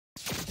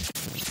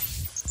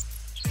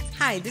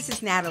Hi, this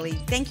is Natalie.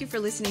 Thank you for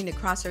listening to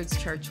Crossroads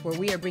Church, where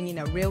we are bringing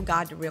a real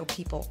God to real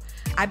people.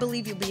 I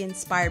believe you'll be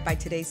inspired by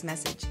today's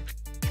message.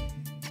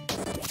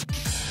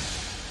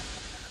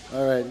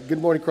 All right.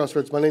 Good morning,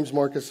 Crossroads. My name is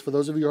Marcus. For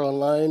those of you who are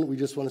online, we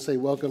just want to say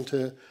welcome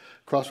to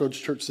Crossroads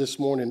Church this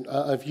morning.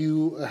 If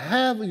you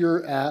have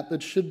your app,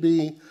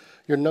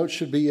 your notes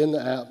should be in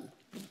the app.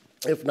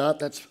 If not,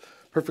 that's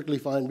perfectly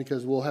fine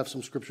because we'll have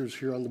some scriptures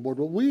here on the board.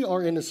 Well, we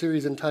are in a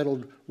series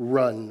entitled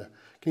Run.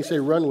 Can you say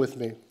run with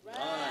me?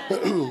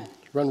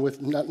 Run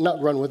with,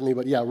 not run with me,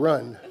 but yeah,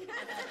 run.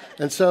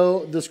 And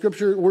so the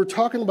scripture, we're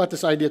talking about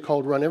this idea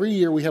called run. Every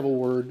year we have a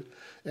word,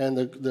 and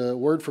the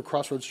word for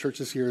Crossroads Church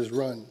this year is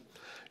run.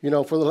 You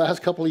know, for the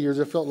last couple of years,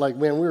 it felt like,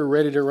 man, we were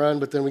ready to run,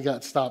 but then we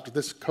got stopped with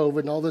this COVID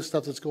and all this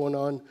stuff that's going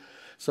on.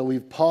 So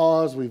we've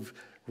paused, we've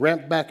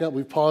ramped back up,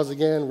 we've paused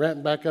again,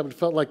 ramped back up. It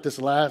felt like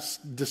this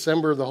last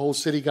December, the whole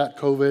city got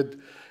COVID,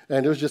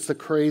 and it was just a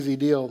crazy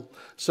deal.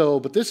 So,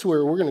 but this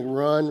year, we're going to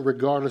run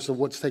regardless of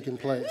what's taking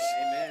place.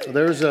 So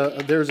there's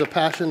a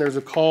passion, there's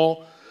a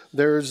call,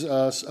 there's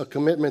a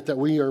commitment that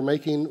we are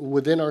making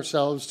within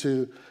ourselves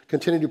to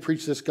continue to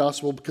preach this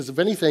gospel, because if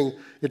anything,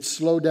 it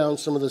slowed down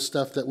some of the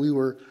stuff that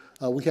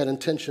we had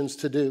intentions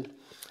to do.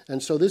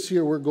 And so this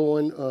year we're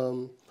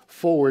going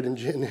forward in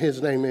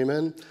his name,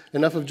 amen.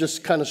 Enough of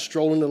just kind of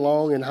strolling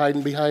along and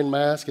hiding behind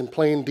masks and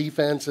playing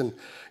defense and,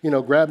 you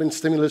know, grabbing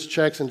stimulus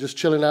checks and just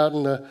chilling out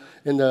in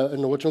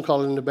the what you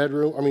call it, in the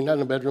bedroom. I mean, not in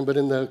the bedroom, but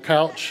in the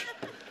couch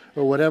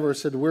or whatever.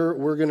 Said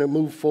we're going to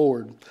move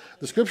forward.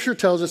 The scripture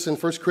tells us in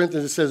 1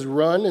 Corinthians, it says,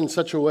 run in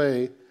such a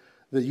way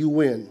that you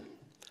win.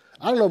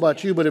 I don't know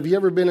about you, but have you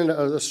ever been in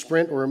a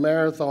sprint or a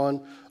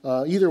marathon?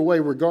 Either way,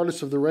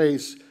 regardless of the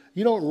race,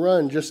 you don't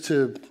run just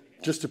to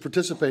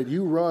participate.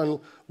 You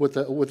run with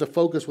a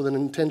focus, with an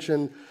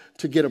intention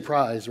to get a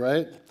prize,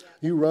 right?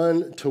 You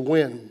run to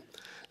win.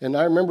 And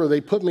I remember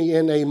they put me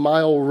in a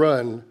mile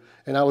run,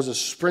 and I was a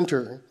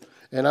sprinter.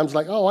 And I was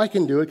like, oh, I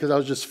can do it, because I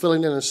was just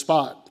filling in a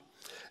spot.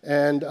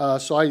 And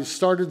so I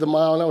started the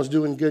mile, and I was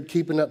doing good,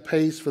 keeping up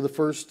pace for the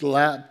first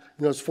lap.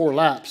 You know, it's 4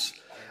 laps.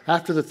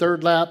 After the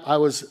third lap, I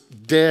was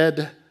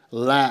dead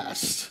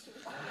last.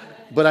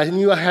 But I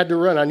knew I had to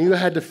run. I knew I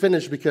had to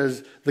finish,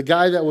 because the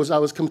guy that I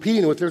was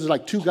competing with, there's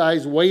like 2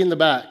 guys way in the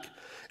back.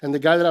 And the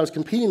guy that I was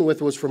competing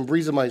with was from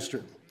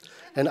Briesemeister.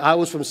 And I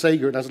was from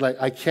Sager. And I was like,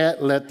 I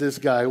can't let this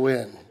guy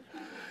win.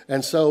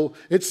 And so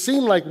it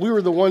seemed like we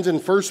were the ones in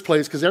first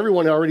place, because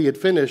everyone already had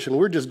finished. And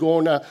we're just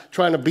going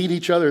trying to beat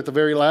each other at the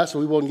very last so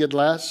we wouldn't get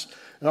last.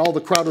 And all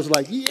the crowd was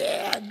like,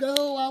 yeah, go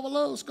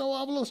Avalos, go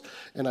Avalos.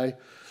 And I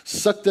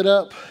sucked it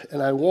up,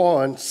 and I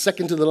won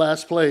second to the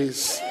last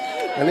place.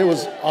 And it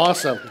was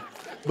awesome.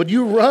 But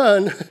you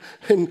run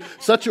in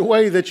such a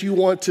way that you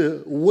want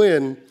to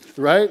win,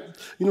 right?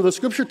 You know, the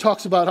scripture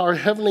talks about our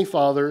Heavenly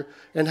Father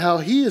and how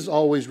He is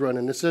always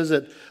running. It says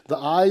that the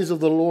eyes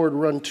of the Lord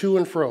run to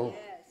and fro.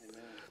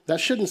 That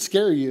shouldn't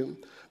scare you.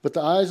 But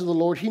the eyes of the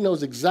Lord, He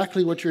knows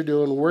exactly what you're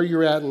doing, where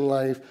you're at in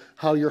life,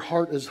 how your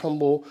heart is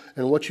humble,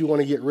 and what you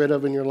want to get rid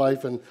of in your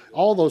life, and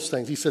all those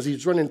things. He says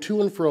He's running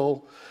to and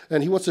fro,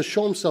 and He wants to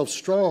show Himself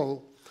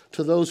strong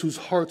to those whose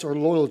hearts are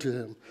loyal to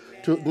Him.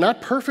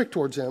 Not perfect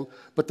towards Him,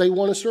 but they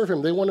want to serve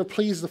Him. They want to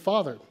please the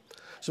Father.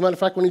 As a matter of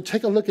fact, when you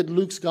take a look at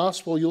Luke's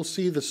gospel, you'll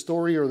see the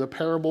story or the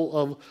parable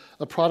of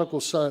a prodigal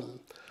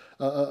son.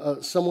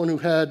 Someone who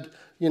had,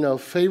 you know,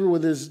 favor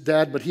with his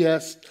dad, but he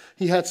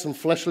had some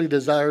fleshly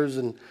desires,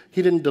 and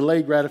he didn't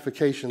delay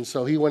gratification.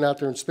 So he went out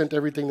there and spent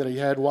everything that he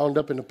had, wound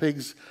up in a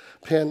pig's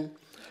pen.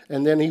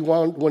 And then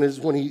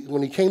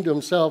when he came to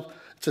himself,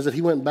 it says that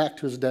he went back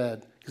to his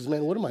dad. Because,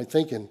 man, what am I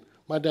thinking?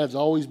 My dad's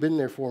always been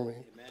there for me.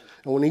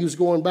 And when he was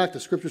going back, the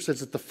scripture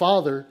says that the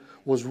father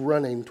was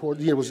going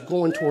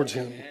towards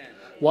him.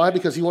 Why?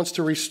 Because he wants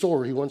to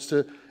restore. He wants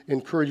to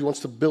encourage. He wants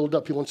to build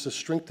up. He wants to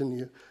strengthen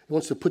you. He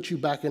wants to put you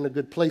back in a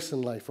good place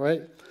in life,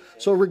 right?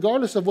 So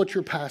regardless of what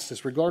your past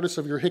is, regardless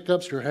of your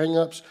hiccups, your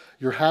hang-ups,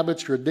 your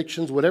habits, your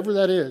addictions, whatever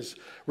that is,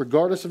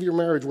 regardless of your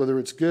marriage, whether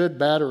it's good,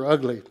 bad, or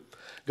ugly,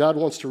 God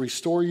wants to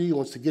restore you. He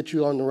wants to get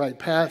you on the right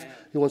path.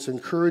 He wants to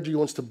encourage you. He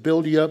wants to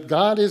build you up.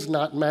 God is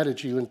not mad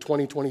at you in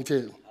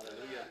 2022.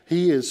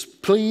 He is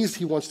pleased.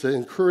 He wants to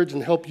encourage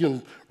and help you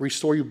and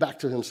restore you back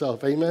to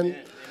Himself. Amen?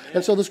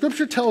 And so the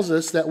scripture tells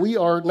us that we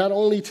are not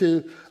only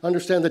to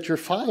understand that your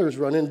Father is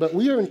running, but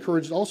we are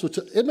encouraged also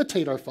to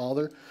imitate our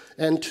Father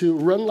and to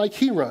run like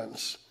He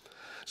runs.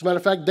 As a matter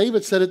of fact,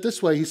 David said it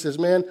this way. He says,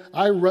 man,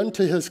 I run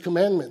to His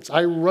commandments.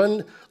 I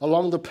run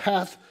along the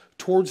path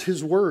towards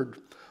His word.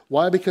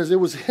 Why? Because it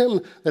was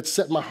Him that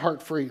set my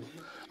heart free.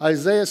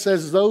 Isaiah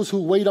says, those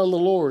who wait on the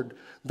Lord,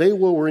 they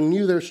will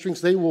renew their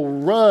strength. They will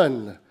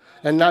run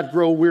and not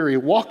grow weary,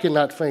 walk and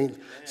not faint.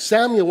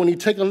 Samuel, when you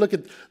take a look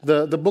at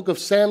the book of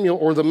Samuel,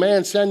 or the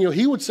man Samuel,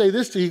 he would say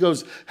this to you. He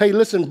goes, hey,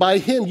 listen, by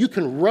Him you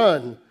can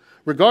run.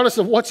 Regardless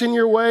of what's in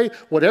your way,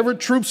 whatever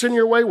troop's in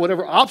your way,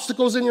 whatever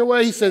obstacles in your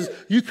way, he says,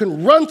 you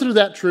can run through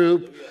that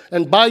troop,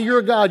 and by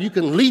your God, you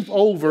can leap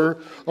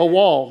over a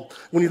wall.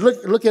 When you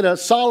look at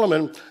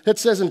Solomon, it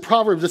says in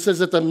Proverbs, it says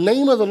that the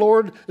name of the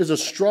Lord is a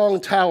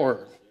strong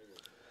tower.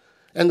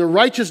 And the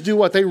righteous do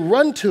what? They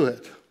run to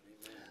it.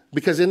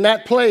 Because in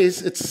that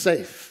place, it's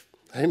safe.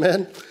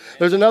 Amen?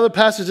 There's another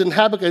passage in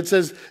Habakkuk. It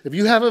says, if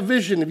you have a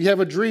vision, if you have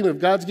a dream, if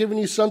God's given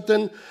you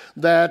something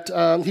that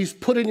he's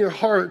put in your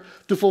heart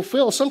to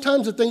fulfill,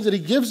 sometimes the things that he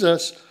gives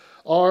us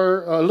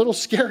are a little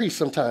scary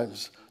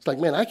sometimes. It's like,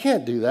 man, I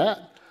can't do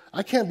that.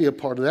 I can't be a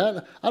part of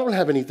that. I don't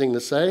have anything to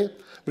say.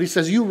 But he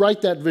says, you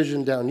write that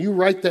vision down. You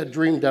write that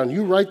dream down.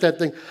 You write that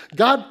thing.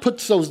 God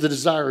puts those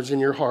desires in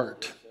your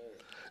heart.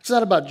 It's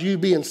not about you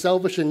being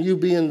selfish and you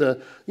being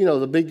the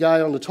big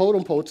guy on the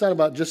totem pole. It's not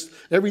about just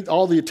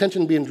all the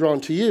attention being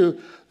drawn to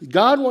you.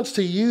 God wants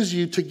to use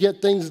you to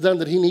get things done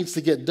that he needs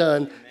to get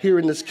done here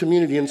in this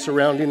community and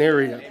surrounding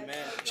area. Amen.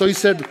 So he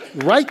said,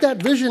 write that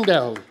vision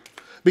down,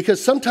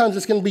 because sometimes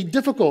it's going to be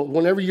difficult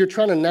whenever you're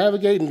trying to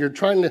navigate and you're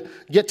trying to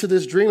get to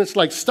this dream. It's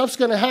like stuff's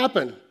going to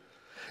happen.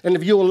 And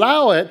if you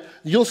allow it,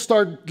 you'll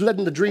start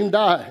letting the dream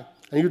die.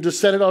 And you just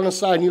set it on the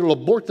side and you'll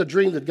abort the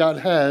dream that God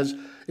has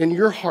in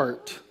your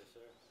heart.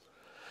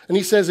 And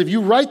he says, if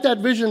you write that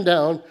vision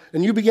down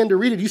and you begin to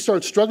read it, you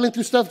start struggling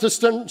through stuff, just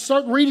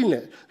start reading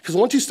it. Because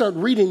once you start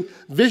reading,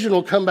 vision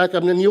will come back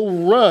up and then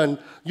you'll run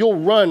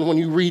when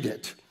you read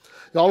it.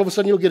 And all of a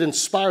sudden you'll get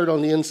inspired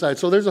on the inside.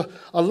 So there's a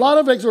lot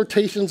of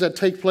exhortations that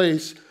take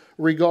place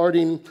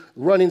regarding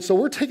running. So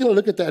we're taking a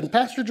look at that. And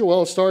Pastor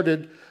Joel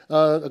started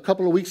a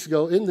couple of weeks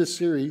ago in this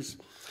series.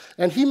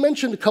 And he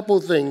mentioned a couple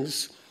of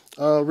things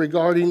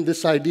regarding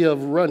this idea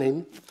of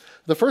running.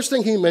 The first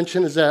thing he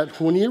mentioned is that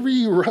whenever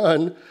you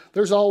run,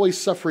 there's always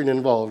suffering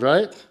involved,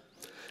 right?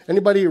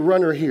 Anybody a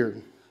runner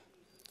here?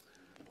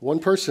 One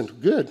person,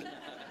 good.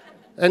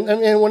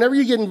 And whenever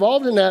you get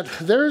involved in that,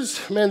 there's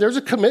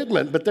a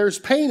commitment, but there's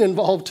pain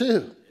involved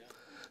too.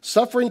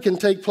 Suffering can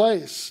take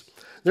place.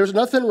 There's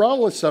nothing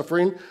wrong with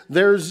suffering.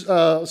 There's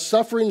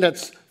suffering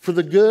that's for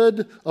the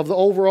good of the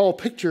overall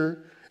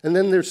picture, and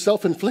then there's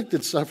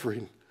self-inflicted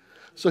suffering.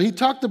 So he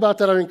talked about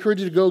that. I encourage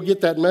you to go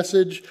get that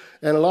message.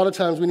 And a lot of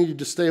times we need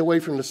to stay away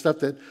from the stuff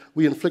that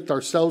we inflict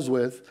ourselves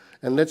with,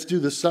 and let's do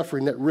the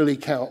suffering that really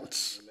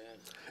counts. Amen.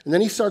 And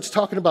then he starts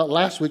talking about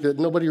last week that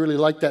nobody really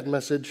liked that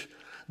message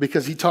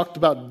because he talked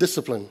about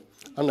discipline.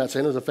 I'm not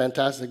saying it was a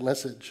fantastic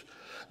message.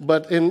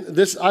 But in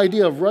this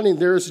idea of running,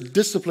 there's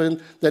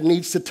discipline that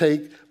needs to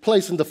take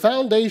place. And the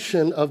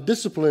foundation of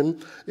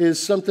discipline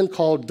is something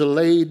called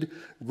delayed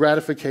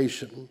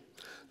gratification.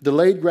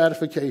 Delayed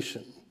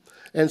gratification.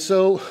 And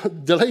so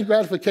delayed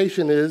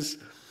gratification is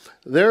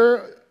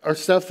there are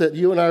stuff that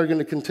you and I are going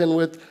to contend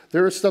with.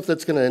 There is stuff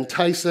that's going to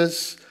entice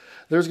us.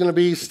 There's going to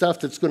be stuff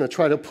that's going to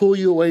try to pull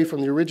you away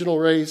from the original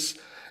race.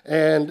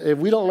 And if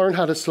we don't learn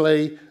how to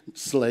say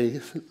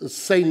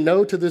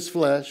no to this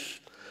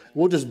flesh,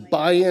 we'll just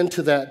buy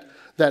into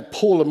that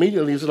pull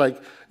immediately. It's like,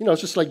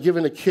 it's just like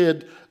giving a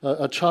kid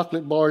a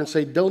chocolate bar and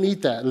say, don't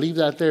eat that, leave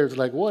that there. It's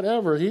like,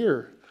 whatever,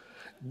 here.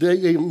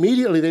 They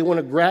want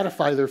to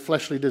gratify their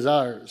fleshly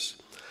desires.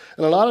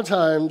 And a lot of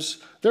times,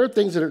 there are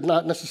things that are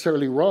not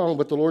necessarily wrong,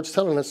 but the Lord's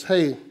telling us,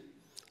 hey,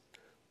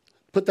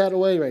 put that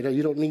away right now.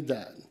 You don't need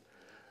that.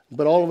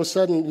 But all of a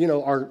sudden,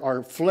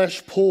 our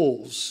flesh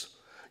pulls.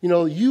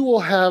 You will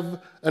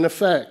have an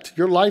effect.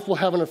 Your life will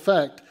have an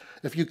effect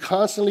if you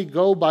constantly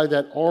go by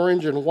that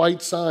orange and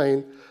white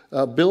sign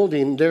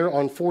building there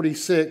on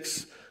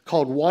 46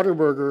 called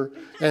Whataburger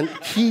and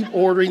keep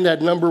ordering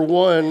that number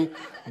 1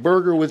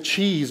 burger with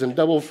cheese and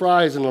double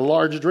fries and a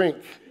large drink.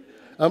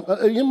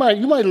 You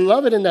might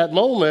love it in that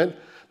moment,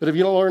 but if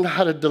you don't learn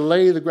how to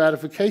delay the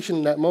gratification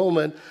in that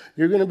moment,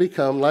 you're going to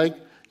become like,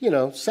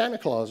 Santa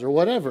Claus or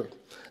whatever.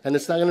 And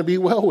it's not going to be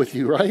well with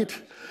you, right?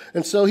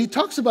 And so he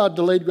talks about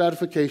delayed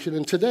gratification.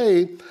 And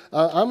today,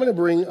 I'm going to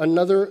bring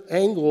another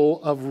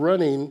angle of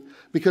running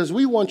because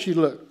we want you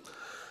to look.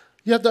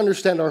 You have to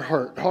understand our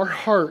heart. Our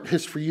heart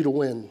is for you to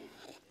win.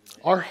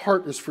 Our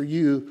heart is for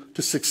you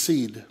to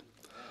succeed.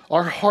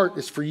 Our heart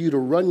is for you to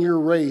run your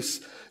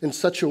race in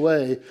such a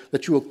way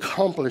that you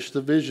accomplish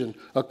the vision,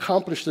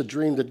 accomplish the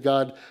dream that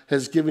God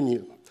has given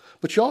you.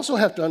 But you also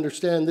have to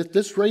understand that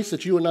this race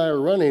that you and I are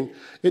running,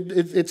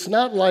 it's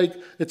not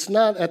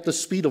at the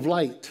speed of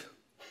light.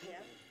 Yeah.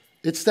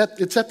 It's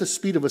at the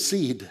speed of a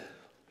seed.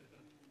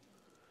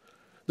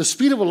 The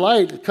speed of a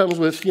light comes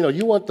with,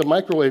 you want the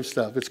microwave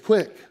stuff. It's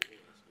quick.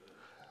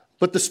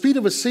 But the speed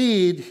of a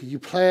seed, you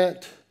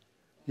plant,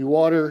 you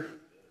water,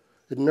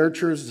 it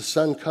nurtures, the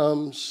sun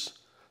comes.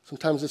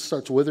 Sometimes it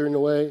starts withering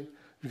away.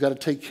 You've got to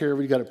take care of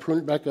it. You've got to prune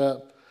it back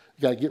up.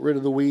 You've got to get rid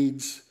of the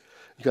weeds.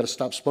 You've got to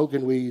stop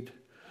smoking weed.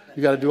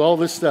 You've got to do all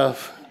this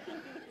stuff.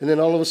 And then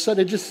all of a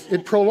sudden,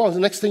 it prolongs. The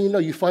next thing you know,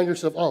 you find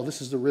yourself, oh,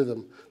 this is the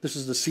rhythm. This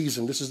is the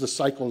season. This is the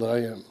cycle that I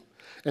am.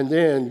 And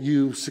then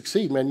you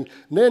succeed, man.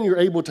 And then you're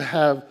able to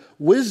have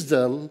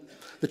wisdom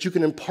that you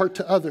can impart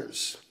to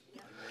others.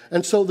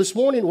 And so this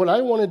morning, what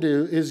I want to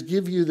do is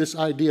give you this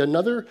idea.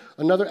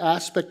 Another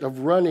aspect of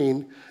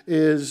running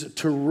is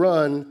to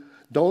run.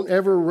 Don't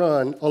ever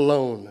run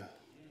alone.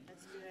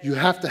 You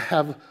have to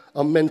have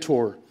a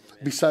mentor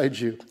beside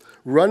you.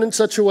 Run in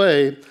such a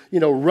way,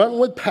 run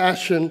with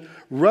passion,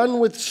 run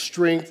with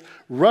strength,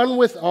 run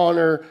with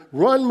honor,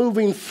 run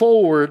moving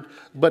forward,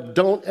 but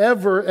don't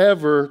ever,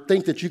 ever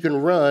think that you can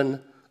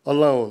run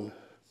alone.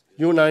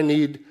 You and I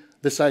need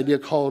this idea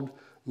called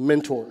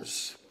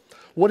mentors.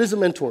 What is a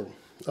mentor?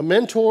 A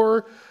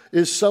mentor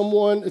is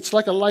someone, it's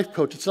like a life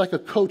coach. It's like a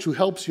coach who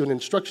helps you and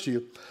instructs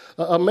you.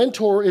 A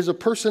mentor is a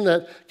person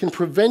that can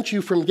prevent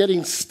you from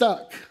getting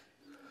stuck.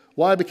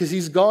 Why? Because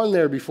he's gone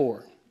there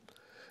before.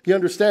 He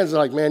understands,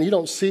 like, man, you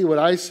don't see what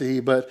I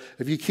see, but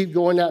if you keep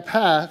going that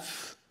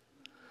path,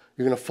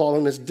 you're going to fall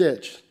in this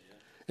ditch.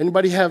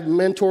 Anybody have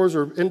mentors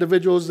or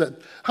individuals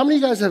that, how many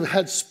of you guys have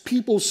had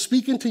people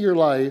speak into your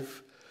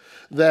life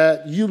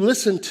that you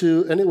listened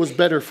to and it was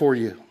better for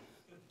you?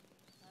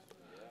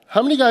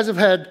 How many guys have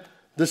had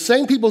the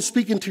same people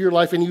speak into your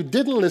life and you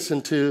didn't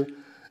listen to,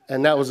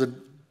 and that was the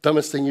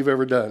dumbest thing you've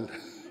ever done,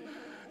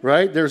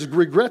 right? There's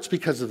regrets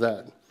because of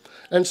that.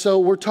 And so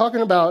we're talking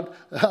about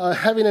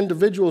having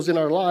individuals in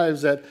our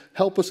lives that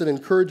help us and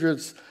encourage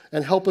us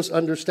and help us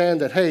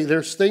understand that, hey,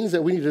 there's things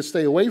that we need to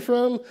stay away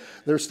from.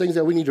 There's things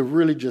that we need to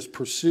really just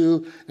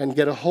pursue and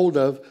get a hold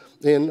of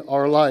in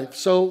our life.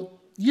 So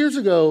years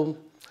ago,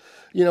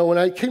 when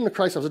I came to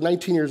Christ, I was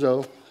 19 years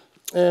old.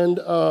 And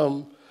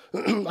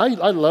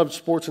I loved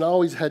sports, and I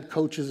always had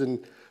coaches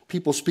and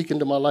people speak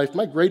into my life.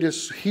 My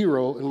greatest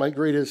hero and my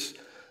greatest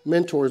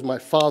mentor is my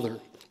father,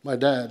 my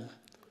dad.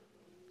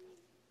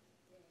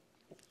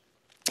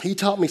 He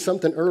taught me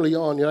something early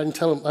on. I didn't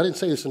tell him. I didn't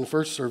say this in the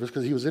first service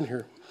because he was in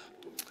here.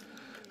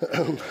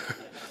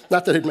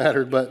 Not that it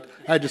mattered, but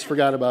I just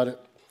forgot about it.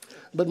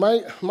 But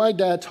my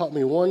dad taught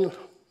me one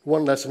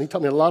lesson. He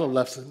taught me a lot of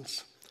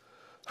lessons.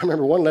 I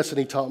remember one lesson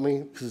he taught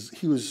me because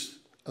he was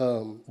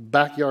a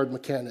backyard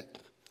mechanic.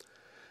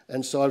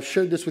 And so I've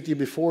shared this with you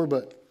before,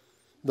 but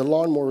the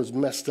lawnmower was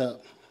messed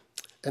up.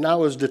 And I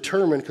was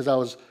determined because I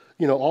was,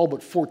 all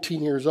but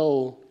 14 years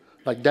old.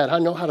 Like, Dad, I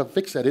know how to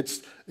fix that.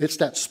 It's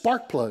that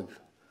spark plug.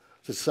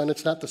 I said, son,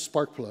 it's not the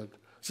spark plug.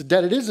 I said,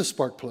 Dad, it is a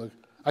spark plug.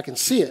 I can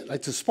see it.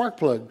 It's a spark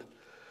plug.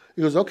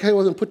 He goes, okay,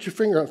 well, then put your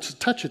finger up to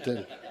touch it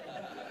then.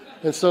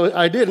 And so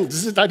I didn't.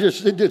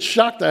 It did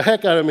shock the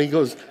heck out of me.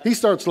 He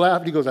starts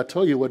laughing. He goes, I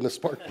told you it wasn't a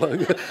spark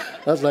plug.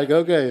 I was like,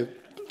 okay.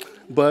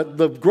 But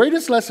the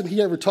greatest lesson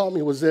he ever taught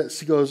me was this.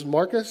 He goes,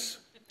 Marcus,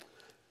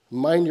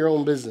 mind your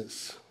own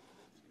business.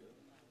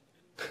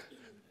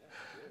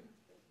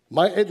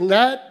 And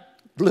that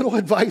little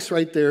advice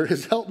right there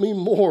has helped me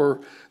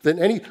more than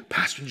any,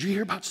 Pastor, did you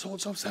hear about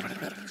so-and-so? It's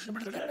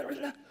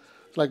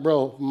like,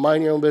 bro,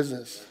 mind your own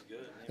business.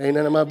 Ain't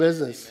none of my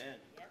business.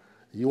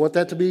 You want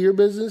that to be your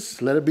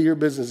business? Let it be your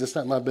business. It's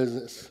not my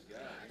business.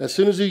 As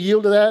soon as you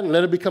yield to that and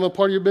let it become a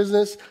part of your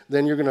business,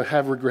 then you're going to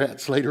have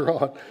regrets later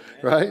on,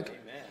 right?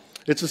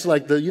 It's just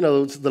like the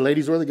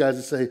ladies or the guys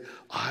that say,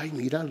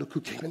 Nita, look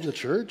who came into the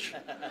church.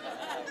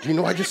 Do you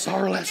know I just saw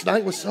her last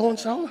night with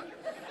so-and-so?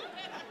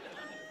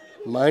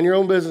 Mind your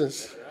own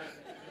business.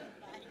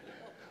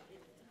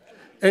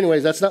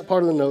 Anyways, that's not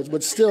part of the notes,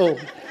 but still,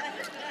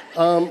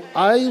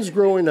 I was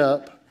growing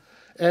up,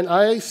 and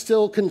I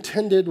still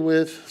contended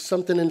with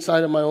something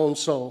inside of my own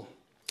soul.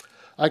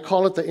 I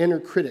call it the inner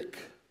critic.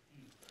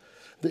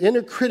 The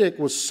inner critic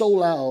was so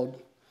loud,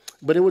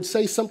 but it would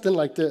say something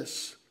like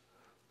this.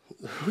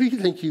 Who do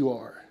you think you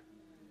are?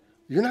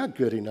 You're not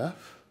good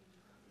enough.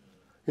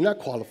 You're not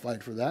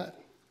qualified for that.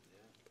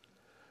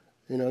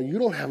 You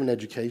don't have an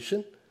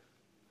education.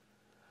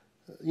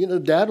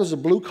 Dad was a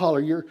blue collar.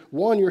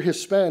 You're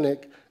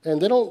Hispanic,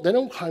 and they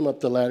don't climb up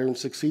the ladder and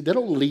succeed. They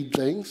don't lead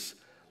things.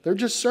 They're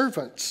just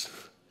servants.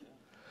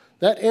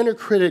 That inner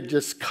critic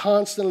just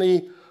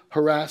constantly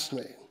harassed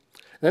me.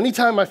 And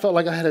anytime I felt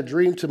like I had a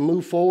dream to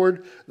move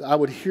forward, I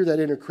would hear that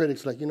inner critic.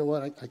 It's like, you know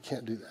what? I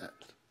can't do that.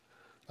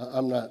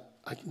 I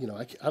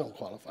don't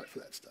qualify for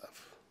that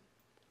stuff.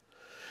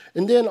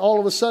 And then all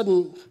of a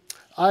sudden,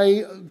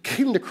 I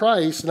came to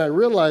Christ, and I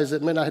realized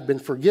that, man, I had been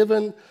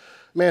forgiven.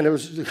 Man,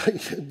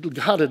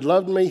 God had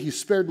loved me. He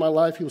spared my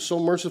life. He was so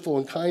merciful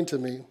and kind to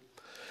me.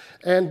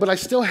 But I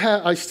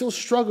still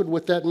struggled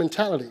with that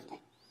mentality.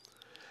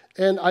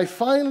 And I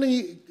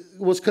finally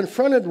was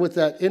confronted with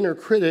that inner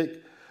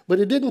critic, but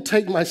it didn't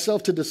take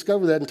myself to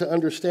discover that and to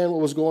understand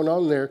what was going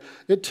on there.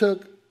 It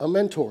took a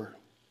mentor,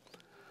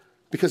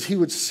 because he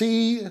would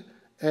see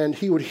and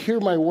he would hear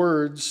my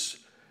words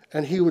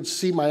and he would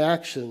see my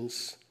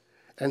actions,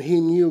 and he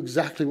knew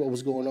exactly what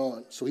was going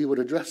on, so he would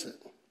address it.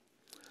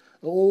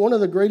 One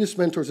of the greatest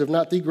mentors, if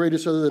not the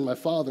greatest other than my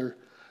father,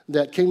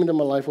 that came into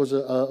my life was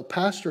a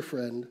pastor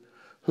friend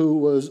who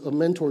was a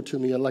mentor to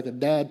me, like a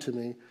dad to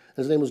me.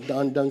 His name was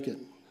Don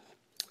Duncan.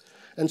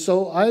 And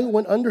so I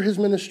went under his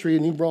ministry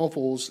in New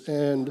Braunfels,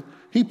 and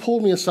he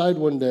pulled me aside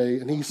one day,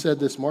 and he said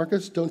this,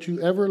 Marcus, don't you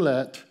ever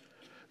let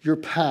your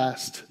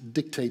past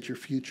dictate your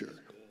future.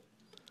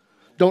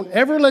 Don't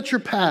ever let your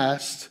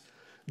past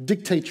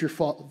dictate your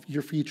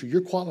future.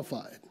 You're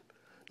qualified.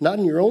 Not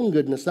in your own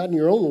goodness, not in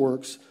your own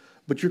works,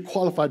 but you're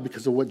qualified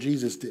because of what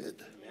Jesus did.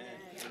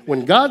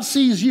 When God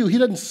sees you, he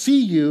doesn't see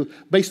you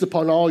based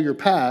upon all your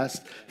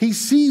past. He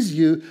sees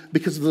you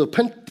because of the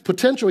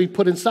potential he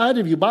put inside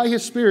of you by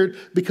his Spirit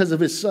because of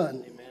his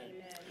Son.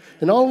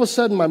 And all of a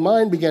sudden, my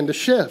mind began to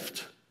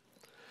shift.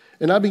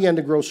 And I began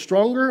to grow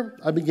stronger.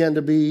 I began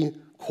to be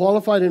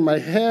qualified in my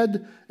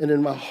head and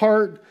in my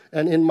heart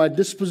and in my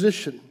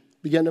disposition.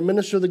 Began to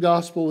minister the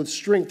gospel with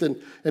strength.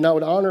 And I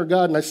would honor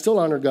God, and I still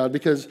honor God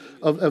because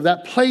of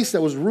that place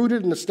that was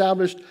rooted and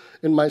established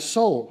in my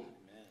soul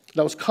that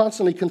I was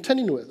constantly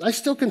contending with. I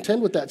still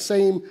contend with that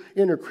same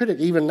inner critic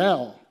even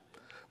now.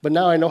 But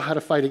now I know how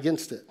to fight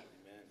against it.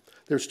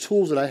 There's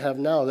tools that I have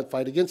now that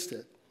fight against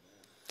it.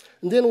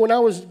 And then when I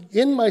was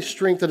in my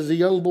strength as a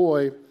young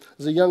boy,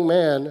 as a young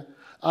man,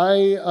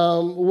 I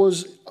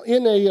was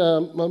in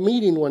a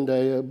meeting one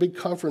day, a big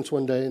conference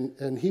one day,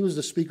 and he was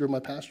the speaker, my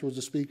pastor was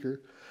the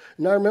speaker.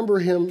 And I remember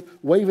him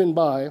waving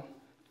by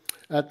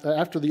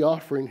after the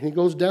offering. He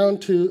goes down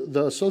to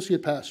the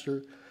associate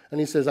pastor, and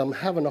he says, I'm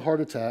having a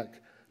heart attack.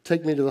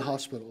 Take me to the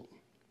hospital.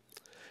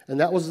 And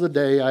that was the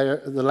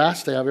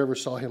last day I've ever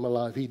saw him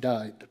alive. He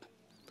died.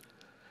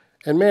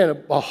 And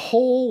man, a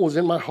hole was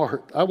in my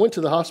heart. I went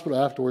to the hospital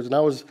afterwards, and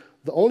I was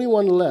the only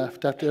one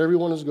left after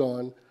everyone was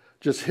gone,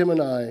 just him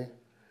and I.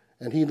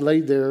 And he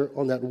laid there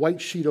on that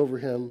white sheet over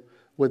him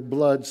with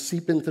blood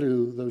seeping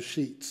through those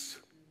sheets,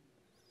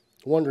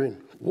 wondering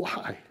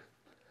why.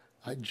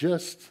 I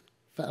just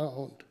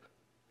found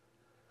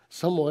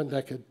someone that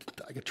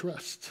I could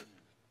trust.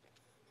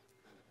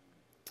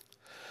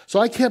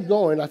 So I kept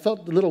going. I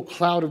felt the little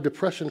cloud of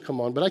depression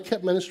come on, but I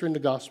kept ministering the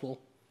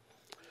gospel.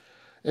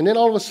 And then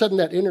all of a sudden,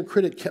 that inner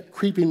critic kept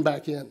creeping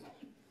back in.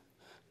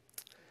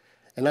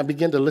 And I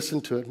began to listen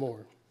to it more.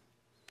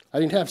 I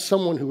didn't have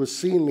someone who was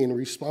seeing me and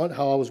respond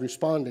how I was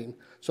responding.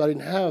 So I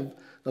didn't have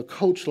a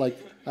coach like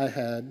I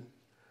had.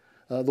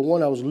 The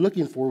one I was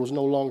looking for was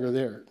no longer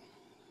there.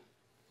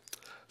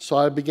 So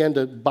I began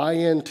to buy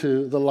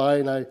into the lie,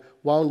 and I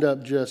wound up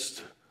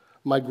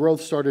my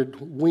growth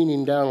started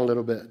weaning down a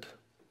little bit.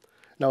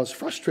 And I was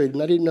frustrated,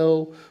 and I didn't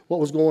know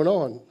what was going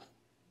on.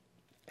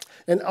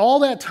 And all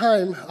that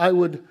time, I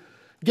would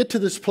get to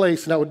this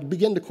place, and I would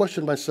begin to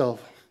question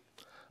myself.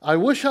 I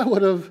wish I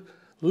would have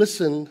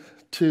listened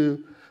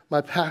to my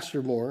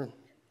pastor more.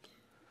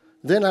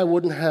 Then I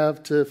wouldn't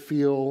have to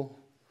feel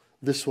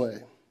this way.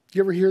 Do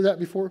you ever hear that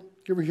before? Do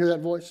you ever hear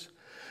that voice?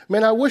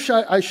 Man, I wish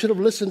I should have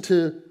listened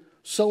to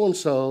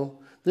so-and-so.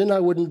 Then I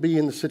wouldn't be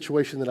in the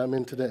situation that I'm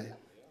in today.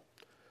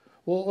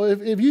 Well,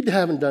 if you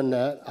haven't done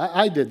that,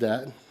 I did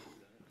that.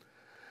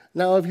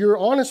 Now, if you're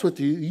honest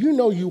with you, you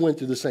know you went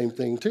through the same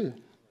thing too.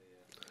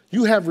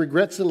 You have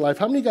regrets in life.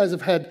 How many guys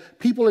have had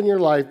people in your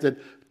life that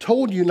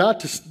told you not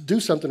to do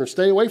something or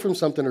stay away from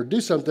something or do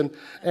something,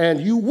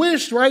 and you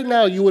wished right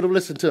now you would have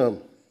listened to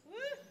them?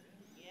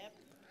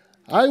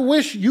 Yep.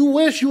 You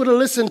wish you would have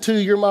listened to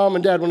your mom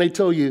and dad when they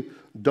told you,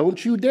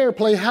 don't you dare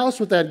play house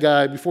with that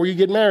guy before you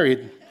get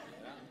married.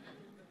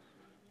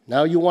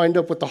 Now you wind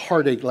up with a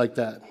heartache like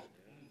that.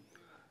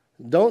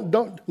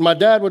 Don't. My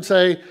dad would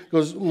say,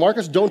 goes,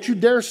 Marcus, don't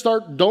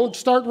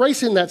start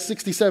racing that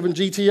 67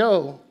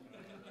 GTO.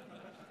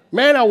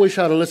 Man, I wish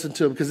I'd have listened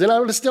to him, because then I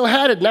would have still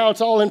had it. Now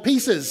it's all in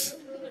pieces,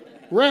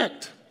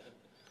 wrecked.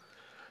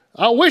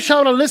 I wish I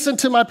would have listened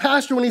to my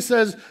pastor when he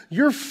says,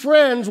 your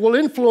friends will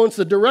influence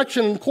the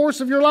direction and course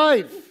of your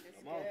life.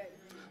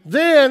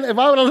 Then, if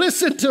I would have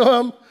listened to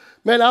him,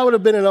 man, I would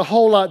have been in a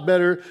whole lot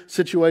better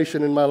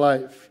situation in my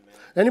life.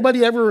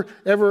 Anybody ever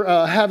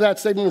have that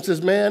statement that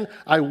says, man,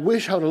 I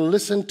wish I would have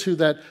listened to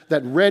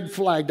that red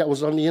flag that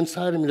was on the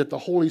inside of me that the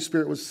Holy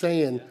Spirit was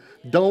saying,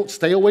 don't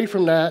stay away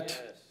from that.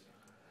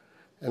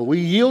 And we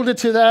yielded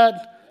to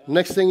that.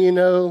 Next thing you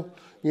know,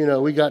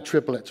 we got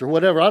triplets or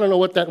whatever. I don't know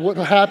what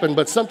happened,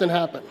 but something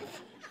happened.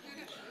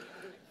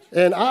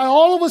 And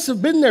all of us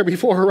have been there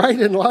before, right,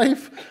 in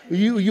life.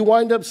 You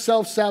wind up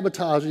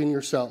self-sabotaging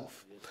yourself.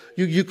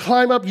 You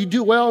climb up, you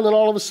do well, and then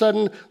all of a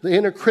sudden, the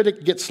inner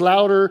critic gets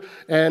louder,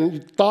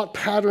 and thought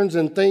patterns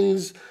and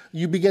things,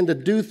 you begin to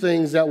do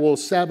things that will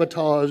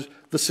sabotage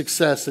the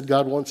success that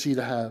God wants you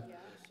to have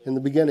in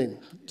the beginning.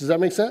 Does that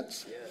make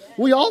sense?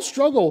 We all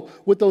struggle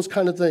with those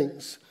kind of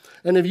things.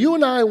 And if you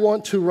and I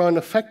want to run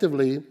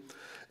effectively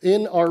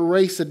in our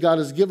race that God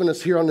has given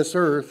us here on this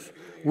earth,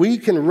 we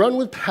can run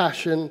with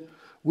passion,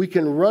 we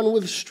can run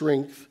with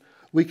strength,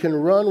 we can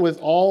run with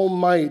all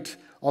might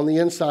on the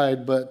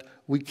inside, but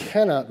we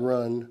cannot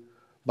run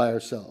by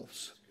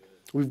ourselves.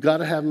 We've got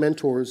to have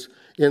mentors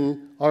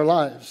in our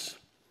lives.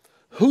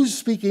 Who's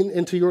speaking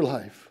into your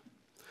life?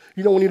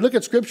 When you look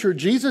at Scripture,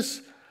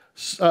 Jesus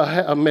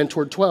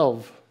mentored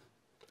 12.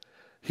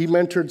 He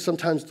mentored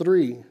sometimes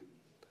 3.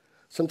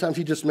 Sometimes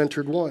he just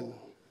mentored 1.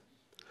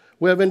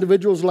 We have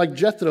individuals like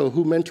Jethro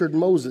who mentored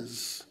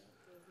Moses.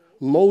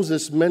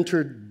 Moses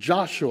mentored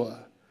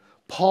Joshua.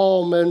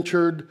 Paul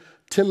mentored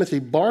Timothy.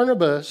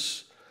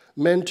 Barnabas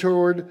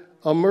mentored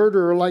a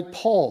murderer like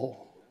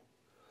Paul.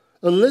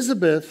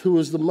 Elizabeth, who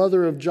was the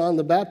mother of John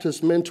the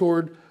Baptist,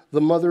 mentored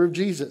the mother of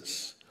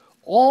Jesus.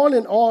 On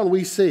and on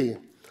we see.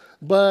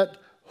 But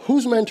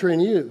who's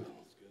mentoring you?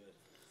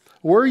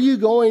 Where are you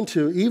going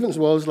to? Even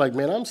well, it's like,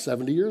 man, I'm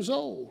 70 years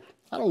old.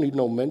 I don't need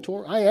no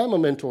mentor. I am a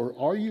mentor.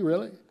 Are you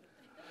really?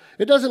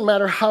 It doesn't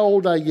matter how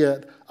old I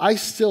get.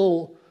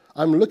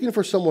 I'm looking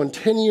for someone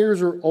 10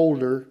 years or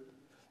older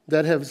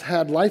that has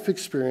had life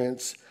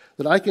experience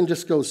that I can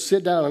just go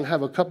sit down and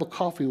have a cup of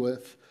coffee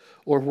with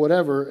or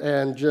whatever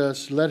and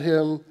just let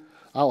him,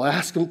 I'll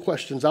ask him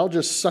questions. I'll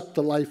just suck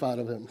the life out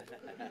of him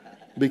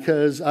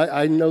because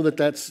I know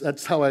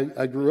that's how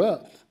I grew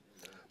up.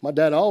 My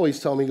dad always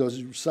told me, he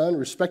goes, son,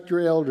 respect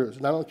your elders.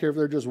 And I don't care if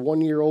they're just 1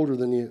 year older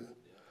than you.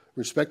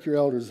 Respect your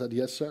elders. I said,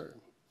 yes, sir.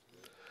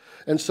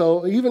 And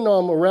so even though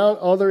I'm around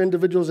other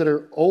individuals that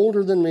are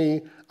older than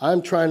me,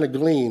 I'm trying to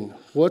glean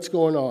what's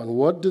going on.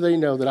 What do they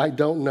know that I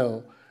don't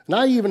know? And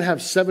I even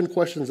have 7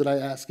 questions that I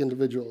ask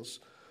individuals.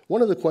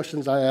 One of the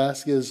questions I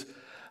ask is,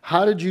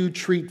 how did you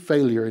treat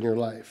failure in your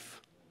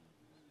life?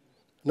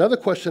 Another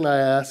question I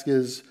ask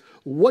is,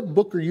 what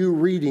book are you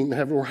reading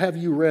or have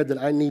you read that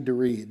I need to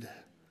read?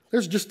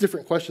 There's just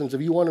different questions.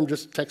 If you want them,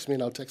 just text me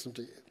and I'll text them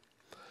to you.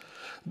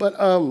 But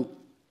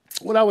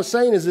what I was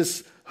saying is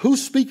this,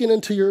 who's speaking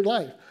into your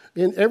life?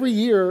 And every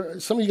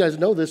year, some of you guys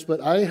know this, but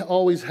I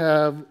always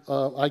have,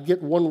 I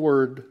get one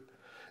word,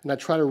 and I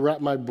try to wrap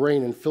my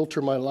brain and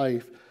filter my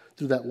life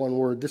through that one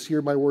word. This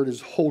year, my word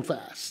is hold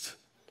fast.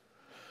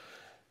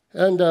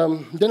 And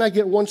then I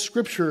get one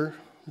scripture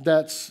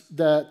that's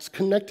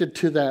connected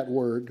to that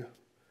word,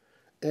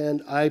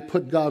 and I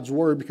put God's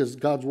word because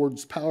God's word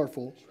is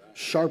powerful,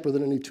 sharper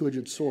than any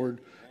two-edged sword.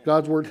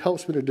 God's word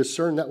helps me to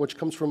discern that which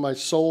comes from my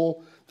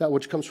soul, that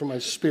which comes from my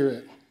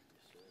spirit.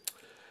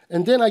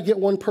 And then I get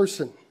one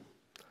person.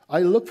 I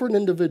look for an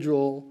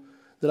individual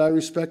that I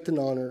respect and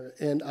honor,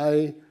 and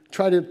I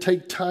try to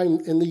take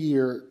time in the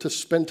year to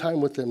spend time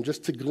with them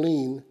just to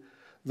glean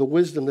the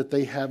wisdom that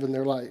they have in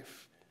their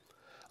life.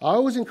 I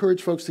always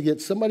encourage folks to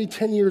get somebody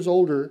 10 years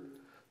older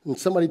and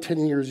somebody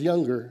 10 years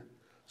younger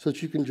so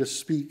that you can just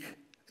speak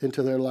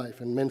into their life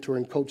and mentor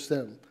and coach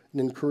them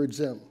and encourage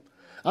them.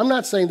 I'm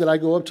not saying that I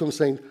go up to them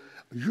saying,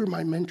 you're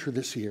my mentor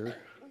this year.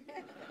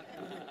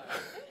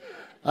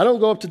 I don't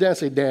go up to Dan and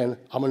say, Dan,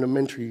 I'm going to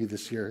mentor you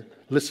this year.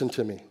 Listen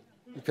to me,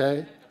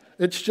 okay?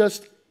 It's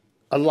just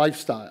a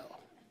lifestyle,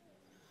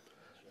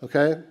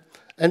 okay?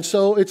 And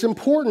so it's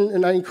important,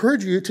 and I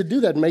encourage you to do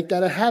that, make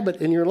that a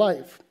habit in your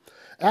life.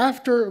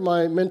 After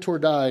my mentor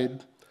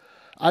died,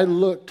 I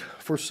looked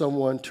for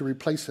someone to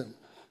replace him.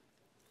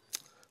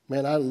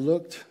 Man, I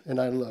looked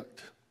and I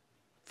looked.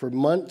 For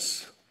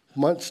months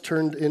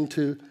turned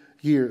into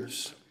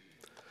years.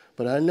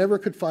 But I never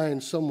could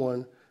find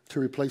someone to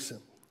replace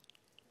him.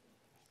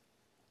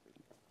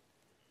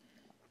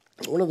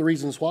 One of the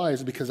reasons why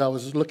is because I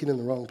was looking in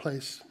the wrong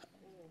place.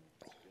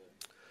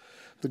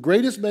 The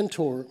greatest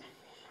mentor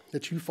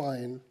that you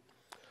find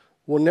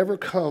will never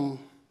come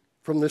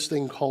from this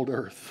thing called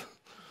earth.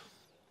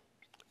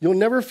 You'll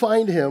never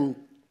find him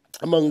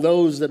among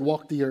those that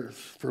walk the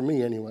earth, for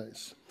me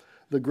anyways.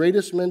 The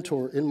greatest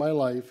mentor in my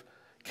life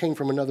came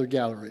from another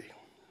gallery,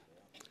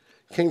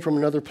 came from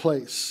another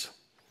place.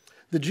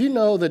 Did you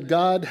know that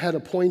God had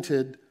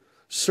appointed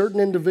certain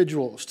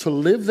individuals to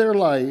live their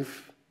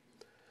life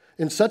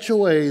in such a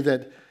way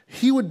that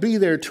he would be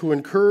there to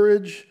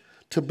encourage,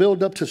 to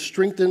build up, to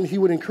strengthen. He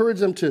would encourage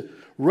them to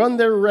run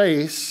their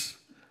race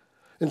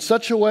in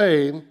such a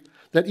way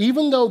that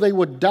even though they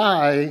would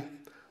die,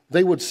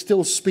 they would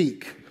still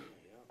speak.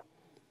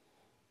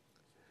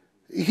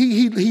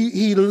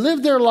 He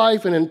lived their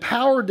life and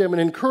empowered them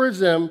and encouraged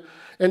them,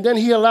 and then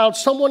he allowed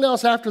someone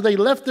else after they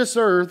left this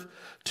earth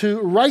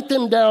to write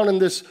them down in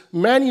this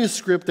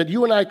manuscript that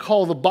you and I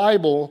call the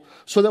Bible,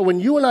 so that when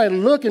you and I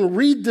look and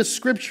read the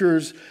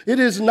scriptures, it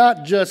is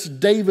not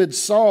just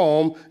David's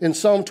psalm in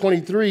Psalm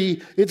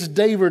 23, it's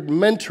David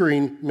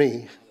mentoring me.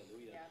 Amen.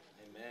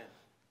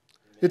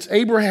 It's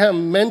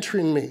Abraham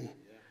mentoring me,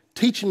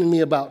 teaching me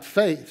about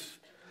faith.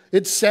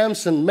 It's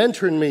Samson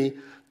mentoring me,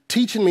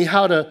 teaching me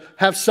how to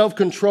have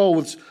self-control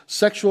with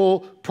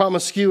sexual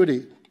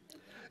promiscuity.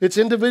 It's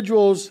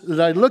individuals that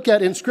I look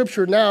at in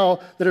Scripture now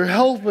that are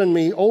helping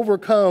me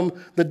overcome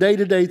the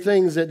day-to-day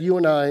things that you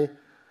and I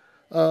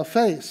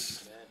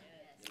face.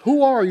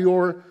 Who are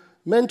your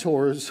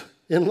mentors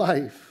in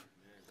life?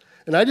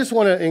 And I just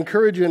want to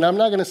encourage you, and I'm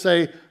not going to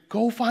say,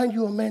 go find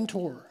you a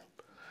mentor.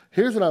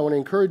 Here's what I want to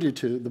encourage you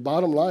to. The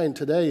bottom line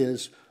today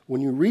is,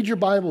 when you read your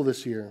Bible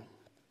this year,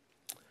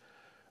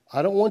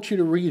 I don't want you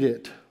to read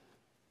it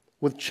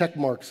with check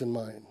marks in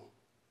mind.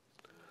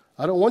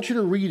 I don't want you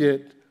to read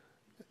it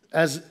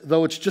as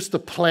though it's just a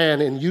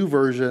plan in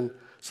YouVersion.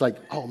 It's like,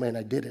 oh man,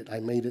 I did it. I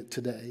made it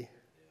today.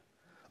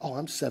 Oh,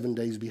 I'm 7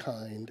 days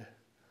behind.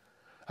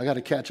 I got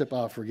to catch up.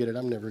 I'll forget it.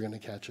 I'm never going to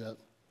catch up.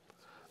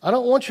 I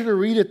don't want you to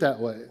read it that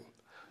way.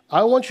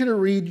 I want you to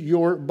read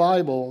your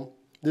Bible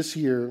this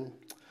year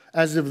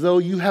as if though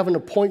you have an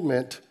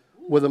appointment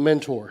with a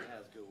mentor.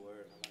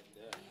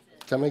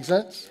 Does that make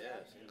sense?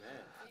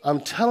 I'm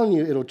telling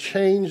you, it'll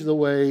change the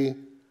way,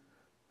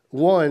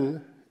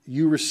 one,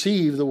 you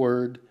receive the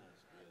word.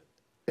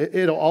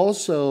 It'll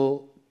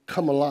also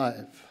come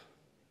alive.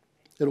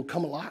 It'll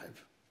come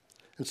alive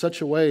in such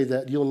a way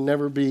that you'll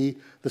never be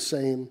the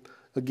same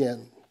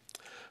again.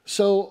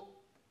 So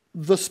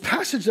this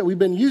passage that we've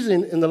been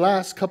using in the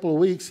last couple of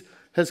weeks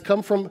has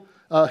come from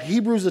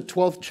Hebrews, the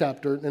 12th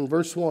chapter, in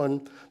verse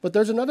 1. But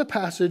there's another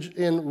passage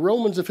in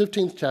Romans, the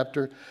 15th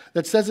chapter,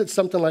 that says it's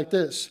something like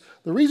this.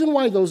 The reason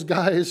why those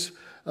guys,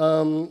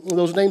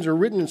 those names are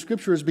written in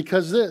Scripture is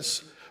because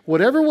this.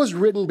 Whatever was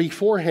written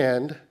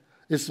beforehand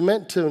is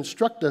meant to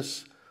instruct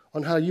us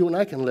on how you and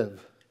I can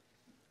live.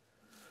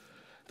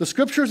 The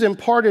Scriptures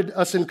imparted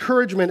us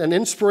encouragement and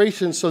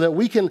inspiration so that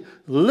we can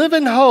live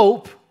in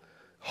hope.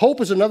 Hope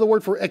is another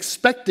word for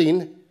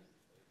expecting.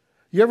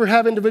 You ever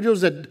have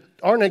individuals that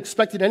aren't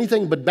expecting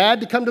anything but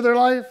bad to come to their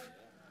life?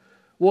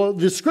 Well,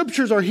 the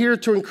Scriptures are here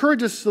to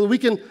encourage us so that we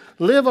can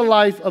live a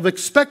life of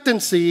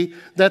expectancy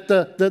that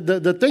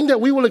the thing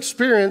that we will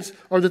experience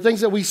are the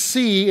things that we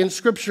see in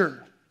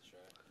Scripture.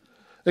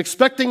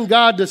 Expecting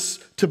God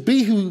to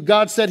be who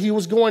God said He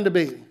was going to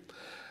be.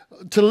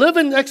 To live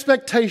in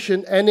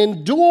expectation and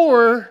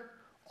endure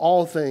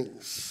all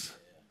things.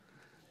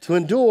 To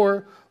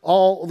endure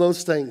all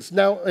those things.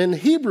 Now, in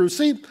Hebrews,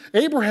 see,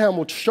 Abraham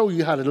will show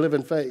you how to live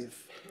in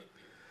faith.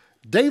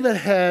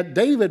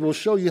 David will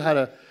show you how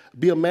to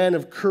be a man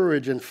of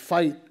courage and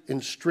fight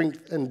in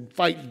strength and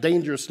fight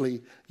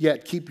dangerously,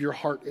 yet keep your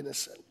heart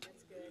innocent.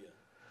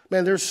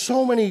 Man, there's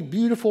so many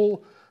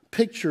beautiful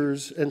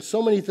pictures and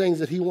so many things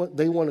that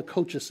they want to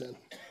coach us in.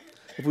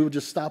 If we would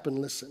just stop and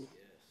listen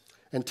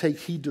and take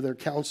heed to their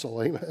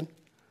counsel, amen.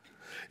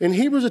 In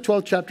Hebrews, the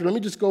 12th chapter, let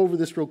me just go over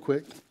this real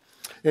quick.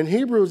 In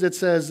Hebrews, it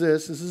says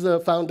this is the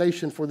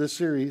foundation for this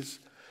series.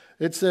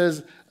 It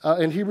says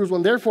in Hebrews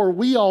 1, therefore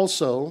we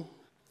also,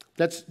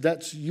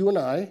 that's you and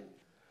I.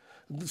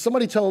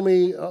 Somebody told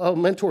me, a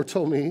mentor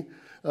told me,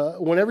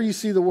 whenever you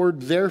see the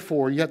word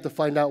therefore, you have to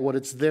find out what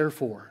it's there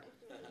for.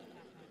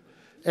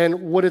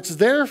 And what it's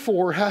there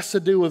for has to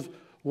do with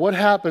what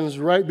happens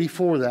right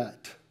before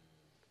that.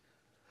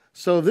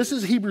 So this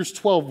is Hebrews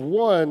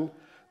 12:1.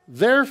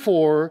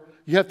 Therefore,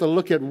 you have to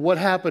look at what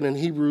happened in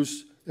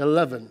Hebrews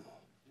 11.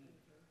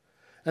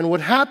 And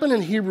what happened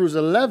in Hebrews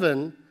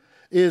 11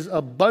 is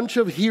a bunch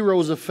of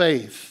heroes of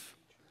faith.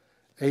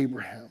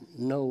 Abraham,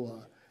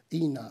 Noah,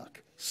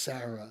 Enoch,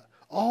 Sarah,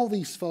 all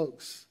these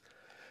folks.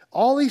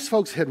 All these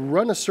folks had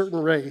run a certain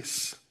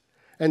race,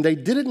 and they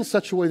did it in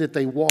such a way that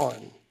they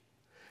won.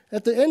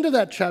 At the end of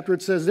that chapter,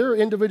 it says there are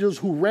individuals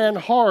who ran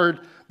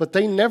hard, but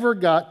they never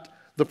got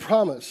the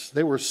promise.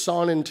 They were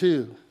sawn in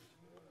two.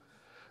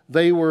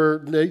 They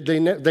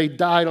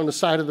died on the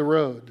side of the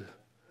road.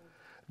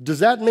 Does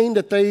that mean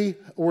that they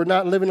were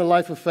not living a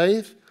life of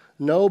faith?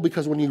 No,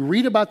 because when you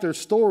read about their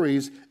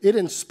stories, it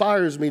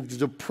inspires me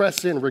to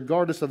press in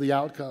regardless of the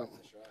outcome.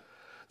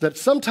 That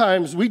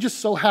sometimes we just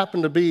so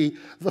happen to be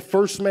the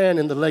first man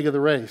in the leg of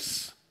the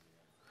race.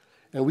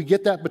 And we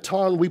get that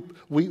baton, we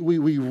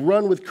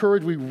run with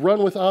courage, we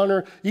run with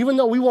honor. Even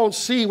though we won't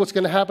see what's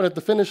going to happen at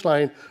the finish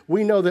line,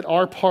 we know that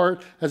our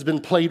part has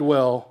been played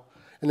well.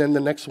 And then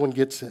the next one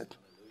gets it,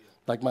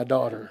 like my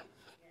daughter,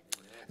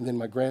 and then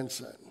my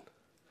grandson,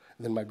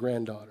 and then my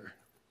granddaughter.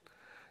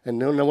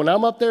 And then when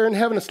I'm up there in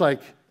heaven, it's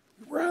like,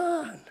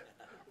 run,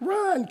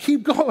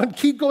 keep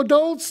going,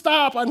 don't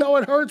stop. I know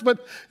it hurts,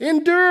 but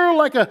endure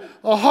like a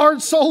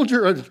hard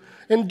soldier.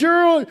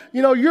 Endure,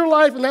 your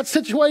life in that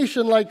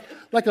situation like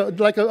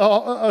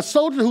a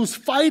soldier who's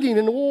fighting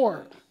in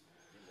war.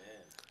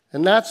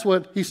 And that's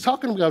what he's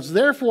talking about.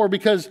 Therefore,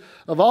 because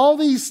of all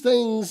these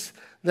things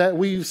that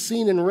we've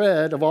seen and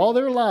read, of all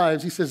their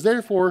lives, he says,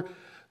 therefore,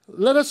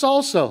 let us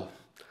also,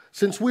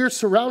 since we're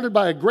surrounded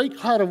by a great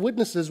cloud of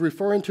witnesses,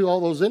 referring to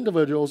all those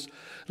individuals,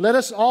 let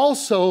us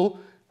also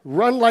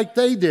run like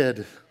they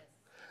did.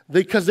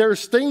 Because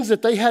there's things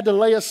that they had to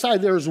lay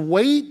aside. There's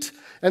weight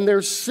and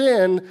there's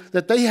sin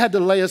that they had to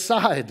lay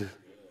aside.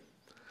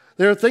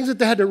 There are things that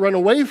they had to run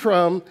away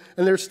from,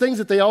 and there's things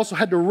that they also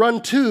had to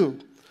run to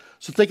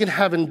so that they can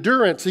have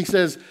endurance. He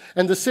says,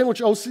 and the sin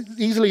which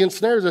easily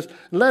ensnares us,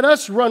 let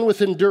us run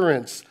with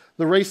endurance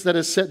the race that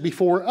is set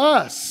before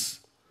us.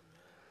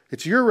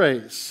 It's your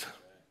race.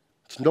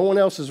 It's no one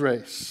else's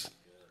race.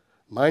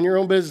 Mind your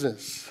own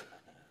business.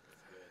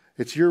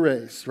 It's your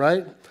race,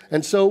 right?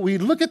 And so we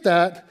look at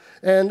that,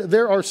 and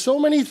there are so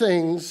many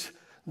things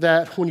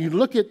that when you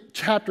look at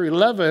chapter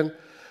 11,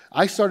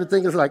 I started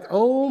thinking like,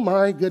 oh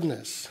my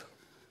goodness,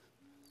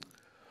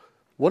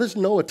 what is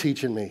Noah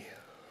teaching me?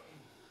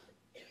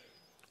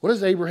 What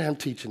is Abraham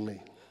teaching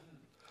me?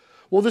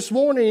 Well, this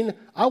morning,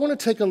 I want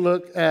to take a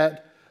look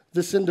at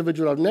this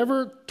individual I've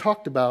never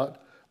talked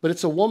about, but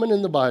it's a woman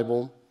in the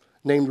Bible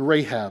named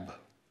Rahab.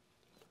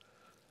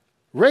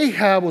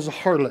 Rahab was a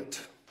harlot.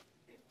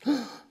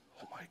 Oh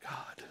my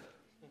God.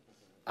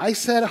 I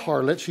said a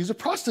harlot, she's a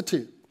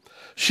prostitute.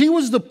 She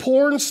was the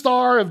porn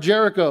star of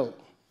Jericho.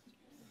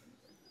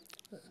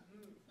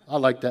 I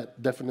like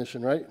that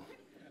definition, right?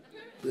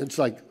 It's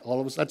like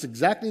all of us, that's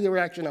exactly the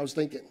reaction I was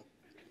thinking.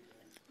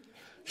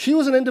 She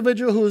was an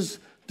individual who was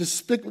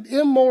despicable,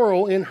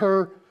 immoral in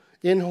her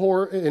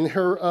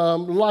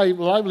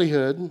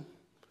livelihood,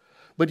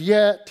 but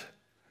yet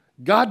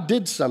God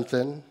did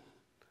something,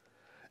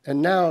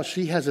 and now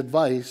she has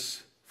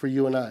advice for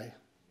you and I.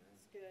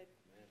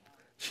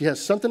 She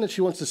has something that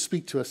she wants to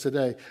speak to us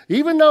today.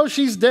 Even though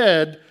she's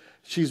dead,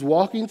 she's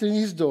walking through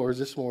these doors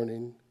this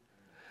morning,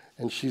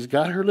 And she's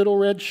got her little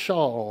red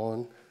shawl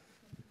on.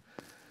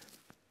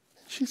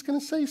 She's going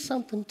to say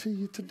something to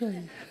you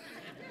today.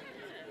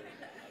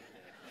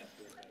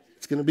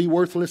 It's going to be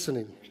worth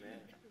listening.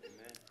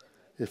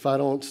 If I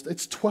don't,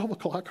 it's 12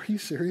 o'clock. Are you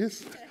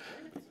serious?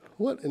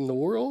 What in the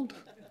world?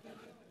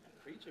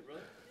 Preach it,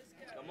 brother.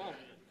 Come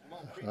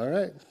on. All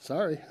right.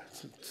 Sorry.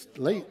 It's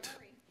late.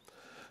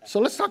 So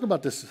let's talk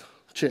about this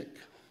chick.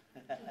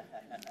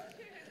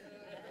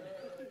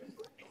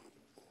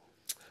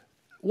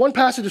 One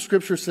passage of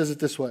Scripture says it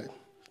this way.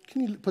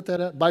 Can you put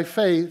that up? By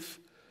faith,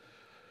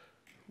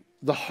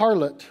 the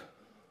harlot,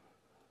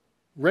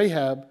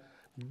 Rahab,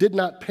 did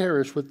not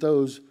perish with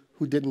those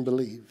who didn't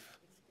believe.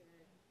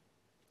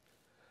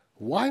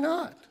 Why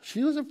not?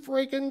 She was a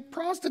freaking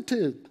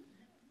prostitute.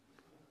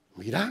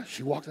 Mira,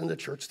 she walked into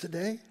church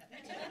today.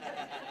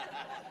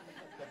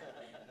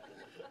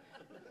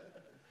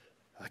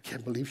 I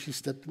can't believe she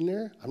stepped in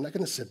there. I'm not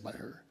going to sit by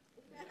her.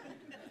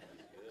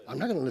 I'm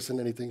not going to listen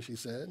to anything she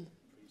said.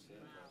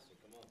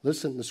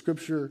 Listen, the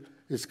scripture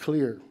is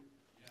clear.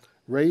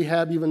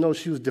 Rahab, even though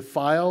she was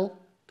defiled,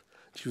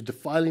 she was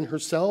defiling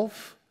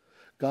herself,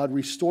 God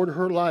restored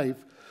her life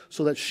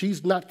so that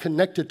she's not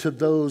connected to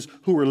those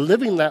who were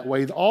living that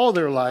way all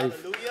their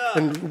life. Hallelujah.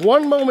 And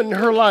one moment in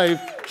her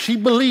life, she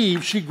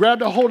believed, she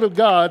grabbed a hold of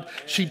God,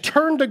 she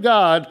turned to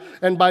God,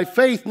 and by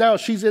faith now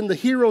she's in the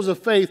heroes of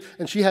faith,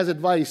 and she has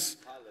advice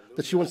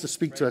that she wants to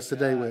speak to us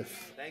today with.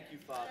 Thank you,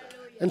 Father.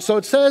 And so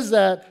it says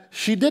that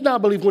she did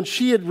not believe when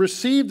she had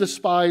received the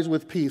spies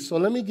with peace. So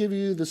let me give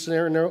you the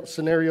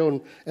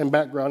scenario and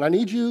background. I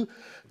need you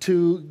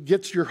to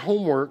get your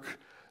homework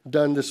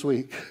done this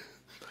week.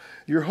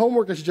 Your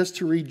homework is just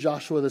to read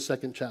Joshua, the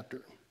 2nd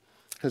chapter,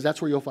 because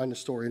that's where you'll find the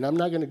story. And I'm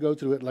not going to go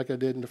through it like I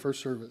did in the first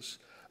service.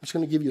 I'm just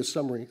going to give you a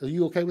summary. Are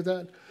you okay with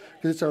that?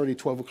 Because it's already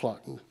 12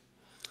 o'clock.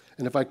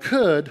 And if I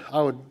could,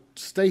 I would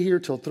stay here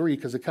till 3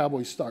 because the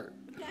Cowboys start.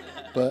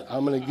 But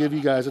I'm going to give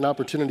you guys an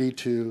opportunity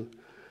to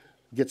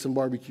get some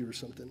barbecue or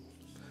something.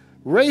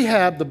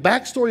 Rahab, the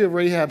backstory of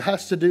Rahab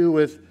has to do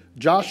with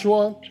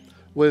Joshua,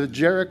 with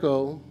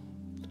Jericho,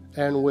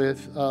 and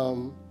with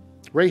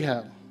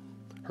Rahab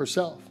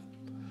herself.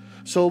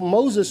 So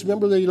Moses,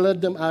 remember they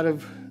led them out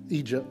of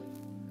Egypt,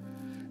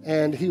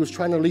 and he was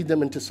trying to lead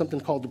them into something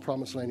called the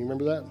Promised Land. You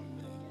remember that?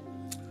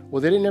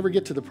 Well, they didn't ever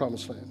get to the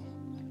Promised Land.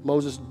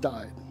 Moses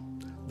died.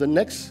 The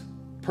next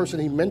person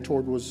he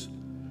mentored was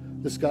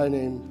this guy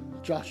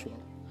named Joshua.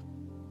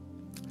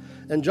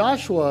 And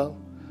Joshua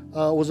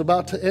was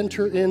about to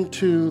enter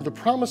into the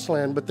Promised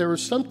Land, but there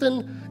was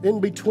something in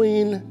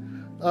between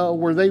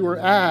where they were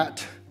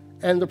at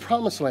and the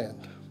Promised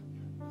Land.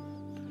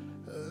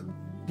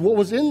 What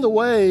was in the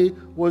way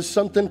was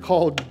something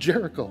called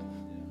Jericho.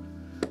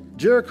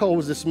 Jericho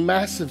was this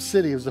massive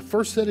city. It was the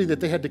first city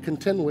that they had to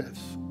contend with.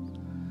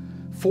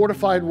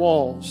 Fortified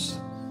walls.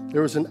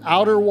 There was an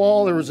outer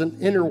wall, there was an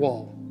inner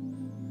wall.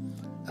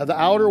 The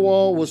outer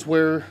wall was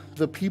where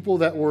the people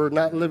that were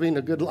not living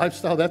a good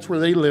lifestyle, that's where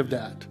they lived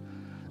at.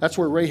 That's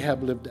where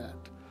Rahab lived at.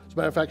 As a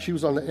matter of fact, she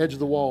was on the edge of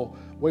the wall,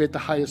 way at the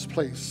highest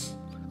place.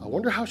 I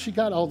wonder how she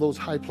got all those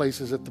high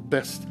places at the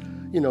best,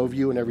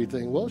 view and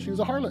everything. Well, she was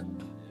a harlot.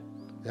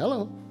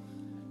 Hello.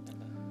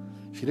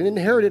 She didn't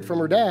inherit it from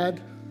her dad.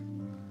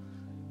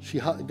 She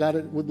got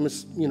it with,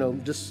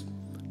 just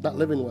not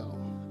living well.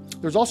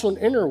 There's also an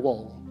inner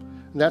wall.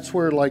 And that's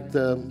where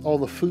all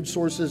the food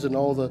sources and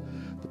all the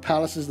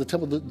palaces, the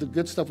temple, the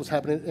good stuff was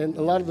happening. And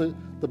a lot of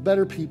the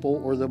better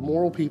people or the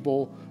moral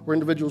people or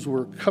individuals who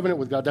were covenant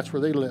with God, that's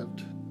where they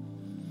lived.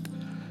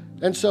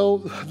 And so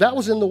that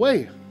was in the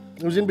way.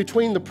 It was in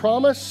between the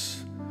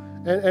promise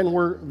and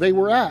where they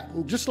were at,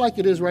 just like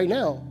it is right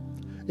now.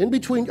 In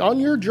between, on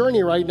your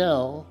journey right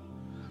now,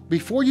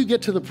 before you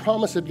get to the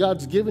promise that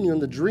God's given you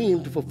and the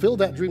dream, to fulfill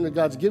that dream that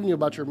God's given you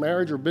about your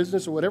marriage or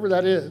business or whatever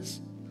that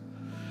is,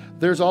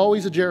 there's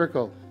always a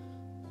Jericho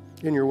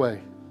in your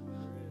way.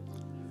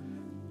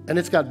 And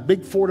it's got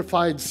big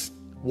fortified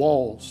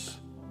walls,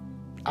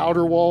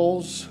 outer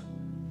walls,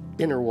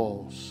 inner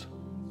walls,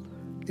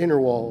 inner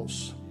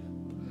walls.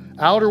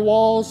 Outer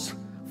walls,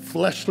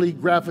 fleshly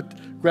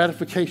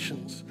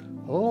gratifications.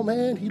 Oh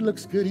man, he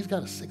looks good. He's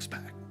got a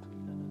six-pack.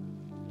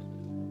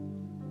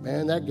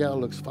 Man, that gal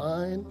looks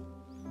fine.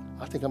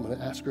 I think I'm going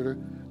to ask her to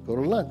go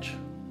to lunch.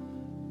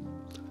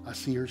 I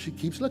see her. She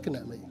keeps looking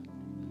at me.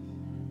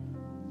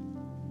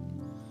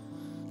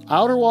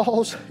 Outer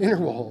walls, inner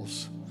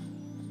walls.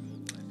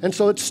 And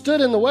so it stood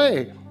in the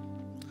way.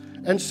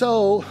 And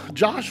so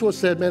Joshua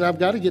said, man, I've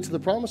got to get to the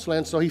Promised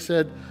Land. So he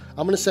said,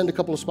 I'm going to send a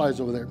couple of spies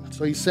over there.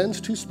 So he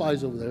sends 2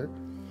 spies over there.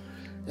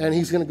 And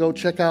he's going to go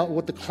check out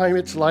what the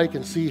climate's like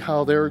and see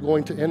how they're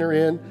going to enter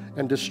in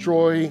and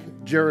destroy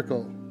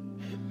Jericho.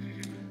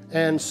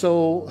 And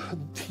so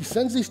he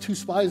sends these 2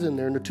 spies in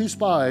there. And the 2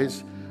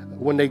 spies,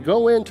 when they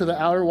go into the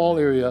outer wall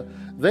area,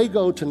 they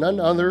go to none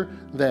other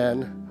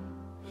than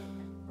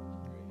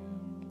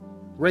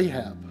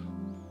Rahab,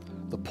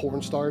 the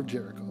porn star of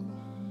Jericho.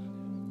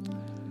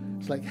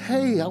 It's like,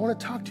 hey, I want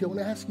to talk to you. I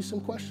want to ask you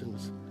some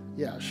questions.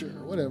 Yeah, sure,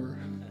 whatever.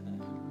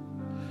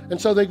 And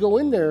so they go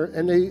in there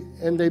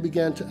and they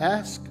began to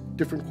ask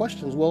different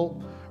questions.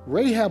 Well,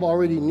 Rahab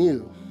already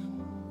knew.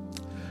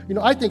 You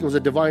know, I think it was a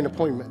divine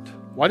appointment.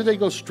 Why did they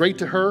go straight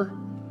to her?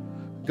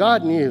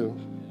 God knew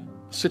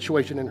the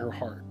situation in her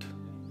heart.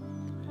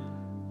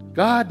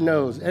 God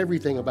knows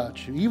everything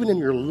about you. Even in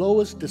your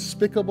lowest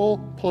despicable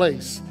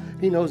place,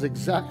 he knows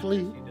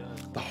exactly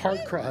the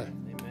heart cry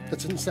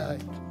that's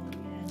inside.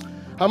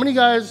 How many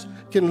guys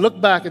can look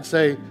back and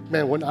say,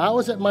 man, when I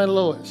was at my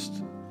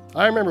lowest,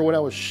 I remember when I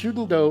was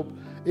shooting dope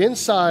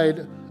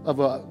inside of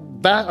a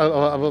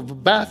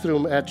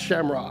bathroom at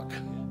Shamrock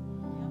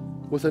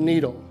with a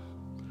needle.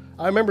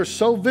 I remember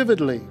so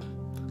vividly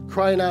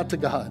crying out to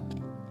God.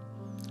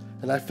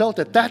 And I felt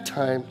at that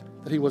time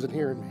that he wasn't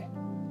hearing me.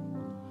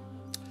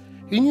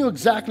 He knew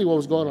exactly what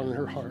was going on in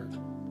her heart.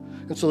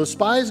 And so the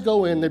spies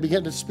go in, they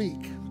begin to speak.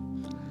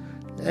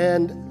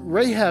 And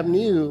Rahab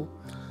knew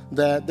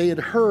that they had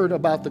heard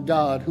about the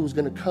God who was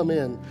going to come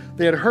in.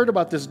 They had heard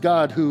about this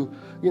God who,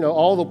 you know,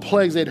 all the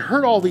plagues, they'd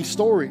heard all these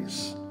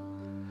stories.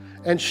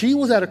 And she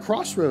was at a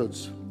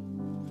crossroads.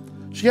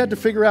 She had to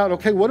figure out,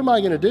 okay, what am I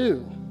going to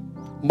do?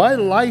 My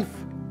life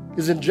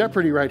is in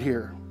jeopardy right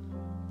here.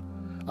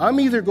 I'm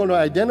either going to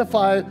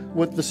identify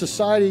with the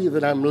society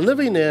that I'm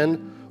living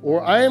in,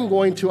 or I am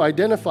going to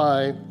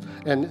identify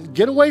and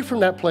get away from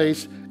that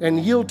place and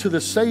yield to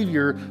the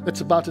Savior that's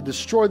about to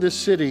destroy this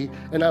city,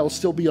 and I will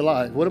still be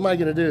alive. What am I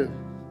going to do?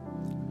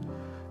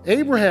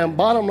 Abraham,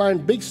 bottom line,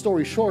 big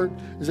story short,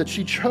 is that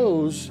she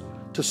chose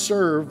to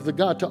serve the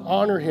God, to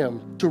honor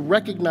him, to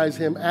recognize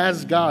him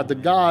as God, the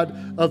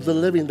God of the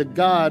living, the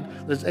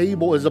God that is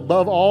able, is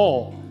above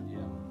all.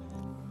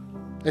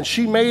 And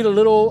she made a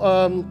little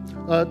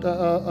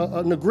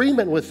an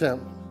agreement with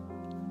them.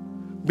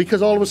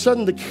 Because all of a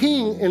sudden the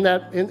king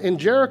in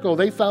Jericho,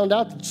 they found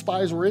out that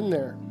spies were in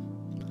there.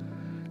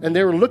 And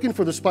they were looking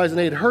for the spies, and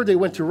they had heard they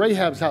went to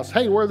Rahab's house.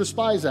 Hey, where are the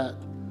spies at?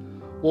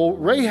 Well,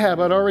 Rahab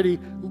had already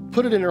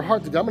put it in her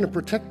heart that I'm going to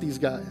protect these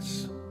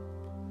guys.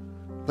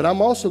 But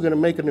I'm also going to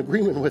make an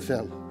agreement with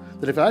them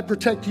that if I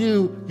protect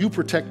you, you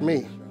protect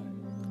me.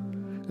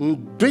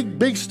 And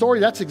big story,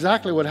 that's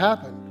exactly what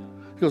happened.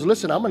 He goes,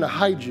 listen, I'm going to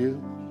hide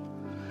you.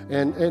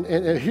 And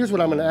here's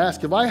what I'm going to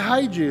ask. If I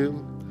hide you,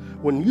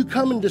 when you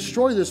come and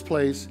destroy this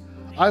place,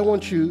 I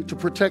want you to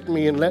protect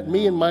me and let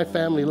me and my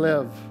family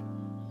live.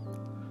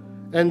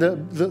 And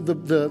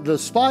the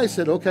spy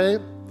said, okay,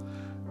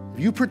 if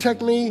you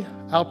protect me,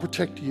 I'll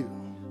protect you.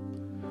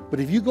 But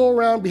if you go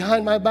around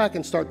behind my back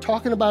and start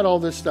talking about all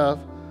this stuff,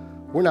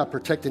 we're not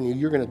protecting you.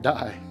 You're going to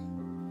die.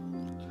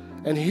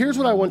 And here's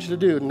what I want you to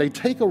do. And they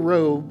take a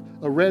robe,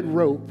 a red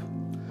rope,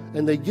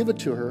 and they give it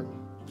to her.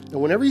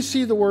 And whenever you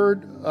see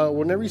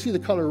whenever you see the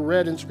color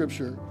red in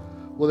Scripture,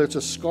 whether it's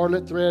a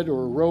scarlet thread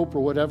or a rope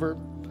or whatever,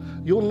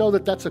 you'll know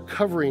that that's a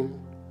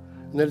covering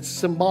and that it's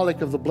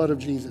symbolic of the blood of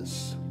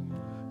Jesus.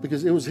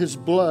 Because it was his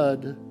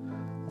blood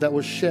that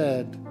was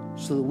shed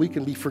so that we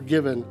can be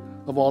forgiven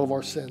of all of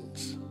our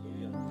sins.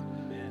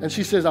 And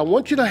she says, I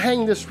want you to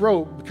hang this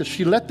rope, because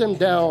she let them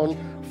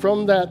down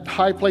from that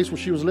high place where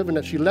she was living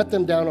at. She let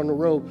them down on the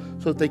rope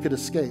so that they could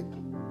escape.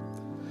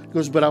 He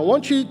goes, but I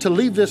want you to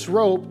leave this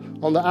rope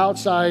on the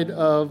outside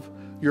of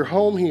your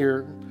home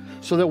here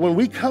so that when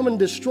we come and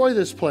destroy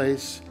this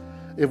place,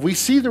 if we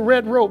see the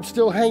red rope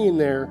still hanging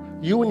there,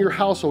 you and your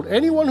household,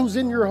 anyone who's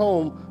in your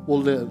home will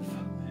live.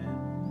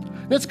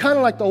 And it's kind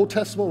of like the Old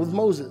Testament with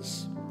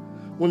Moses.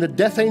 When the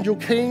death angel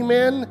came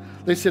in,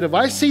 they said, if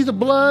I see the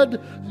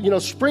blood,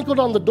 sprinkled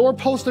on the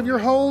doorpost of your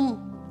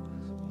home,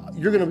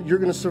 you're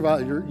gonna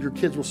survive. Your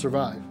kids will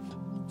survive.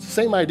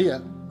 Same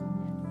idea.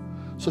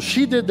 So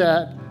she did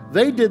that.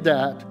 They did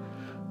that.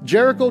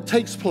 Jericho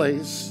takes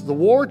place. The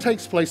war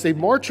takes place. They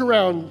march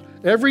around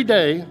every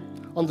day.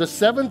 On the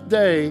seventh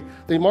day,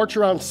 they march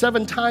around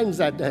 7 times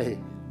that day.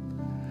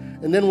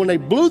 And then when they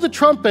blew the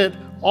trumpet,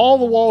 all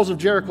the walls of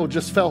Jericho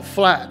just fell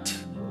flat.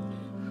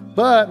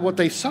 But what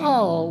they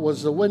saw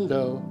was the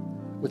window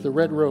with the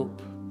red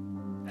rope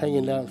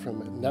hanging down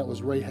from it. And that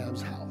was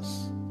Rahab's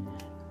house.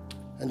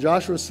 And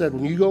Joshua said,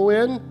 when you go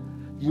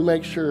in, you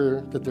make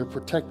sure that they're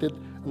protected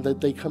and that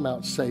they come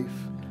out safe,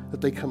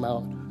 that they come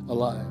out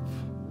alive.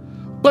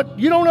 But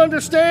you don't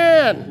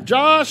understand,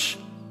 Josh.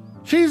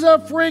 She's a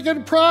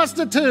freaking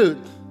prostitute.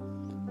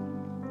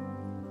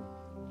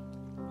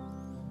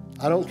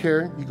 I don't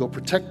care. You go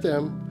protect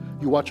them.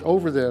 You watch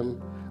over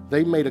them.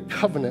 They made a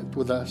covenant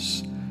with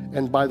us.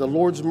 And by the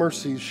Lord's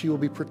mercies, she will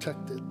be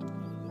protected.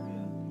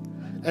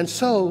 And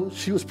so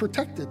she was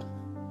protected.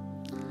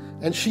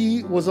 And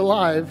she was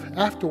alive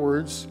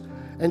afterwards.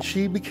 And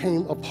she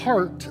became a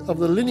part of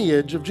the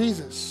lineage of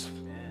Jesus.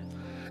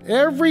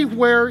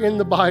 Everywhere in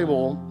the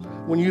Bible,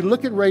 when you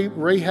look at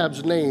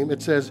Rahab's name,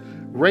 it says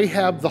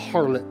Rahab the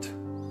harlot.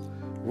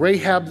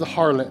 Rahab the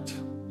harlot.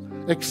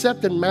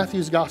 Except in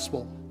Matthew's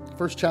Gospel,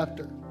 first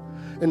chapter.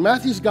 In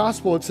Matthew's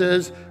Gospel, it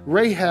says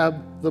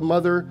Rahab, the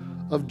mother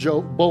of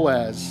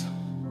Boaz.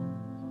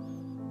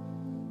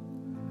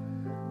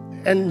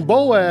 And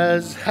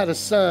Boaz had a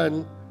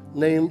son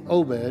named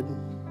Obed.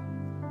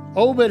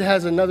 Obed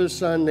has another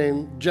son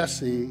named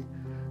Jesse.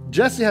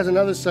 Jesse has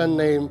another son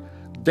named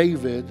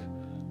David,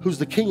 who's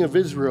the king of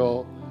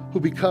Israel, who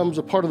becomes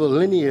a part of the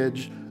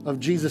lineage of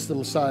Jesus the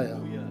Messiah.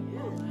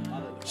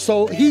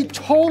 So he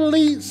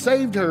totally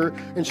saved her,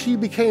 and she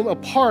became a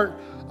part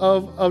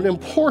of an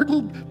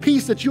important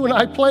piece that you and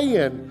I play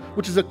in,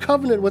 which is a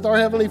covenant with our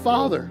Heavenly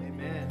Father.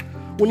 Amen.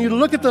 When you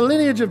look at the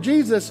lineage of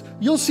Jesus,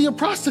 you'll see a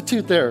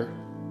prostitute there.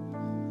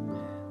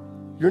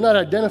 You're not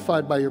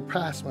identified by your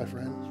past, my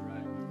friend.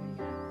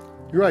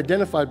 You're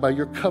identified by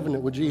your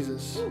covenant with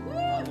Jesus.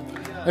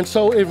 And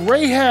so if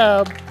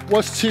Rahab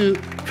was to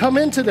come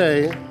in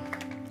today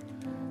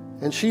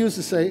and she was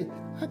to say,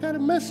 I got a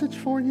message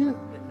for you.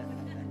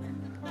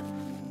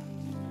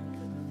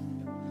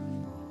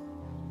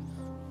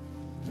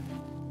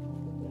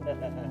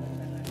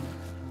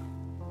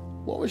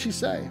 What would she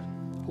say?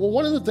 Well,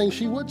 one of the things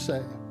she would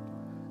say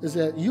is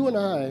that you and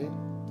I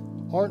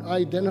aren't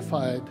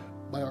identified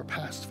by our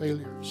past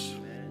failures.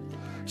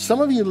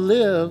 Some of you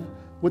live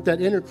with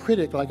that inner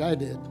critic like I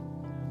did,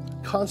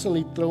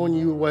 constantly throwing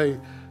you away.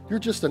 You're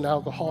just an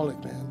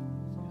alcoholic, man.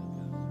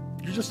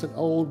 You're just an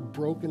old,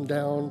 broken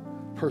down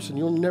person.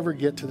 You'll never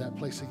get to that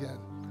place again.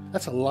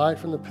 That's a lie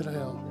from the pit of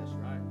hell. That's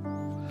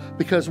right.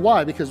 Because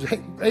why? Because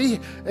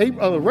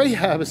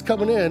Rahab is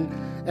coming in,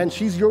 and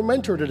she's your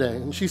mentor today.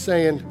 And she's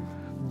saying,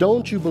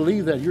 don't you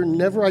believe that? You're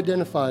never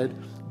identified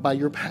by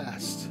your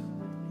past.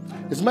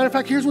 As a matter of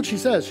fact, here's what she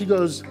says. She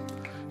goes,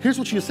 here's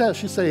what she says.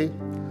 She say,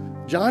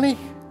 Johnny,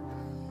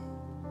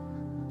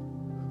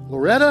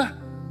 Loretta,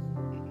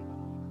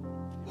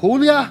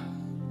 Julia,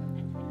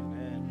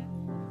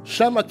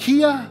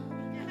 Shamakia,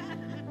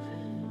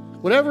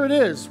 whatever it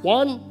is,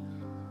 Juan,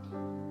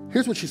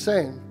 here's what she's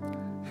saying.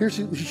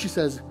 She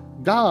says,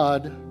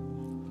 God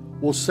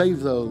will save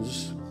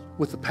those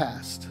with the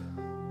past.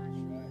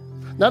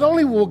 Not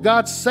only will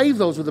God save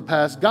those with the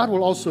past, God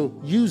will also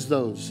use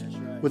those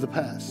with the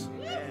past.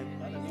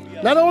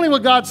 Not only will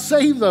God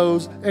save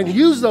those and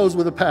use those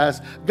with the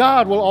past,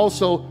 God will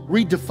also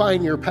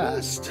redefine your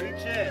past.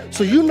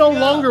 So you no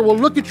longer will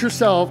look at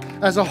yourself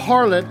as a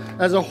harlot,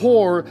 as a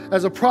whore,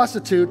 as a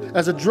prostitute,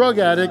 as a drug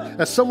addict,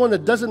 as someone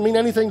that doesn't mean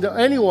anything to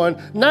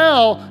anyone.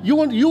 Now you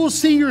will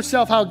see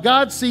yourself how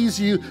God sees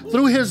you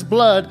through his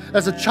blood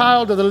as a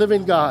child of the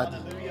living God.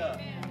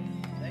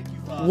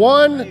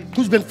 One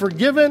who's been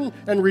forgiven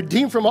and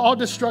redeemed from all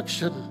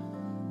destruction.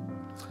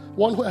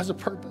 One who has a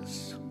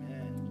purpose.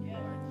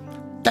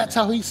 That's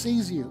how he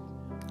sees you.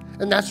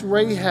 And that's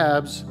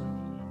Rahab's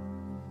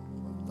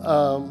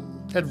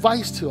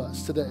advice to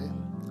us today.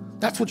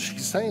 That's what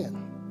she's saying.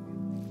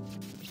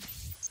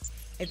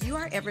 If you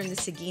are ever in the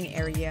Seguin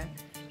area,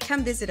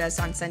 come visit us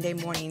on Sunday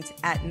mornings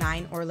at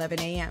 9 or 11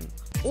 a.m.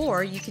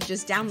 Or you can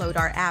just download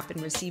our app and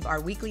receive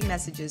our weekly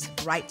messages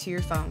right to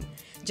your phone.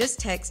 Just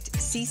text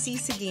CC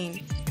Seguin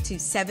to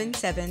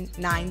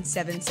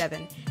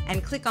 77977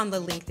 and click on the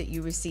link that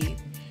you receive.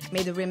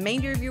 May the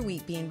remainder of your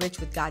week be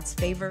enriched with God's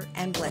favor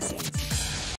and blessings.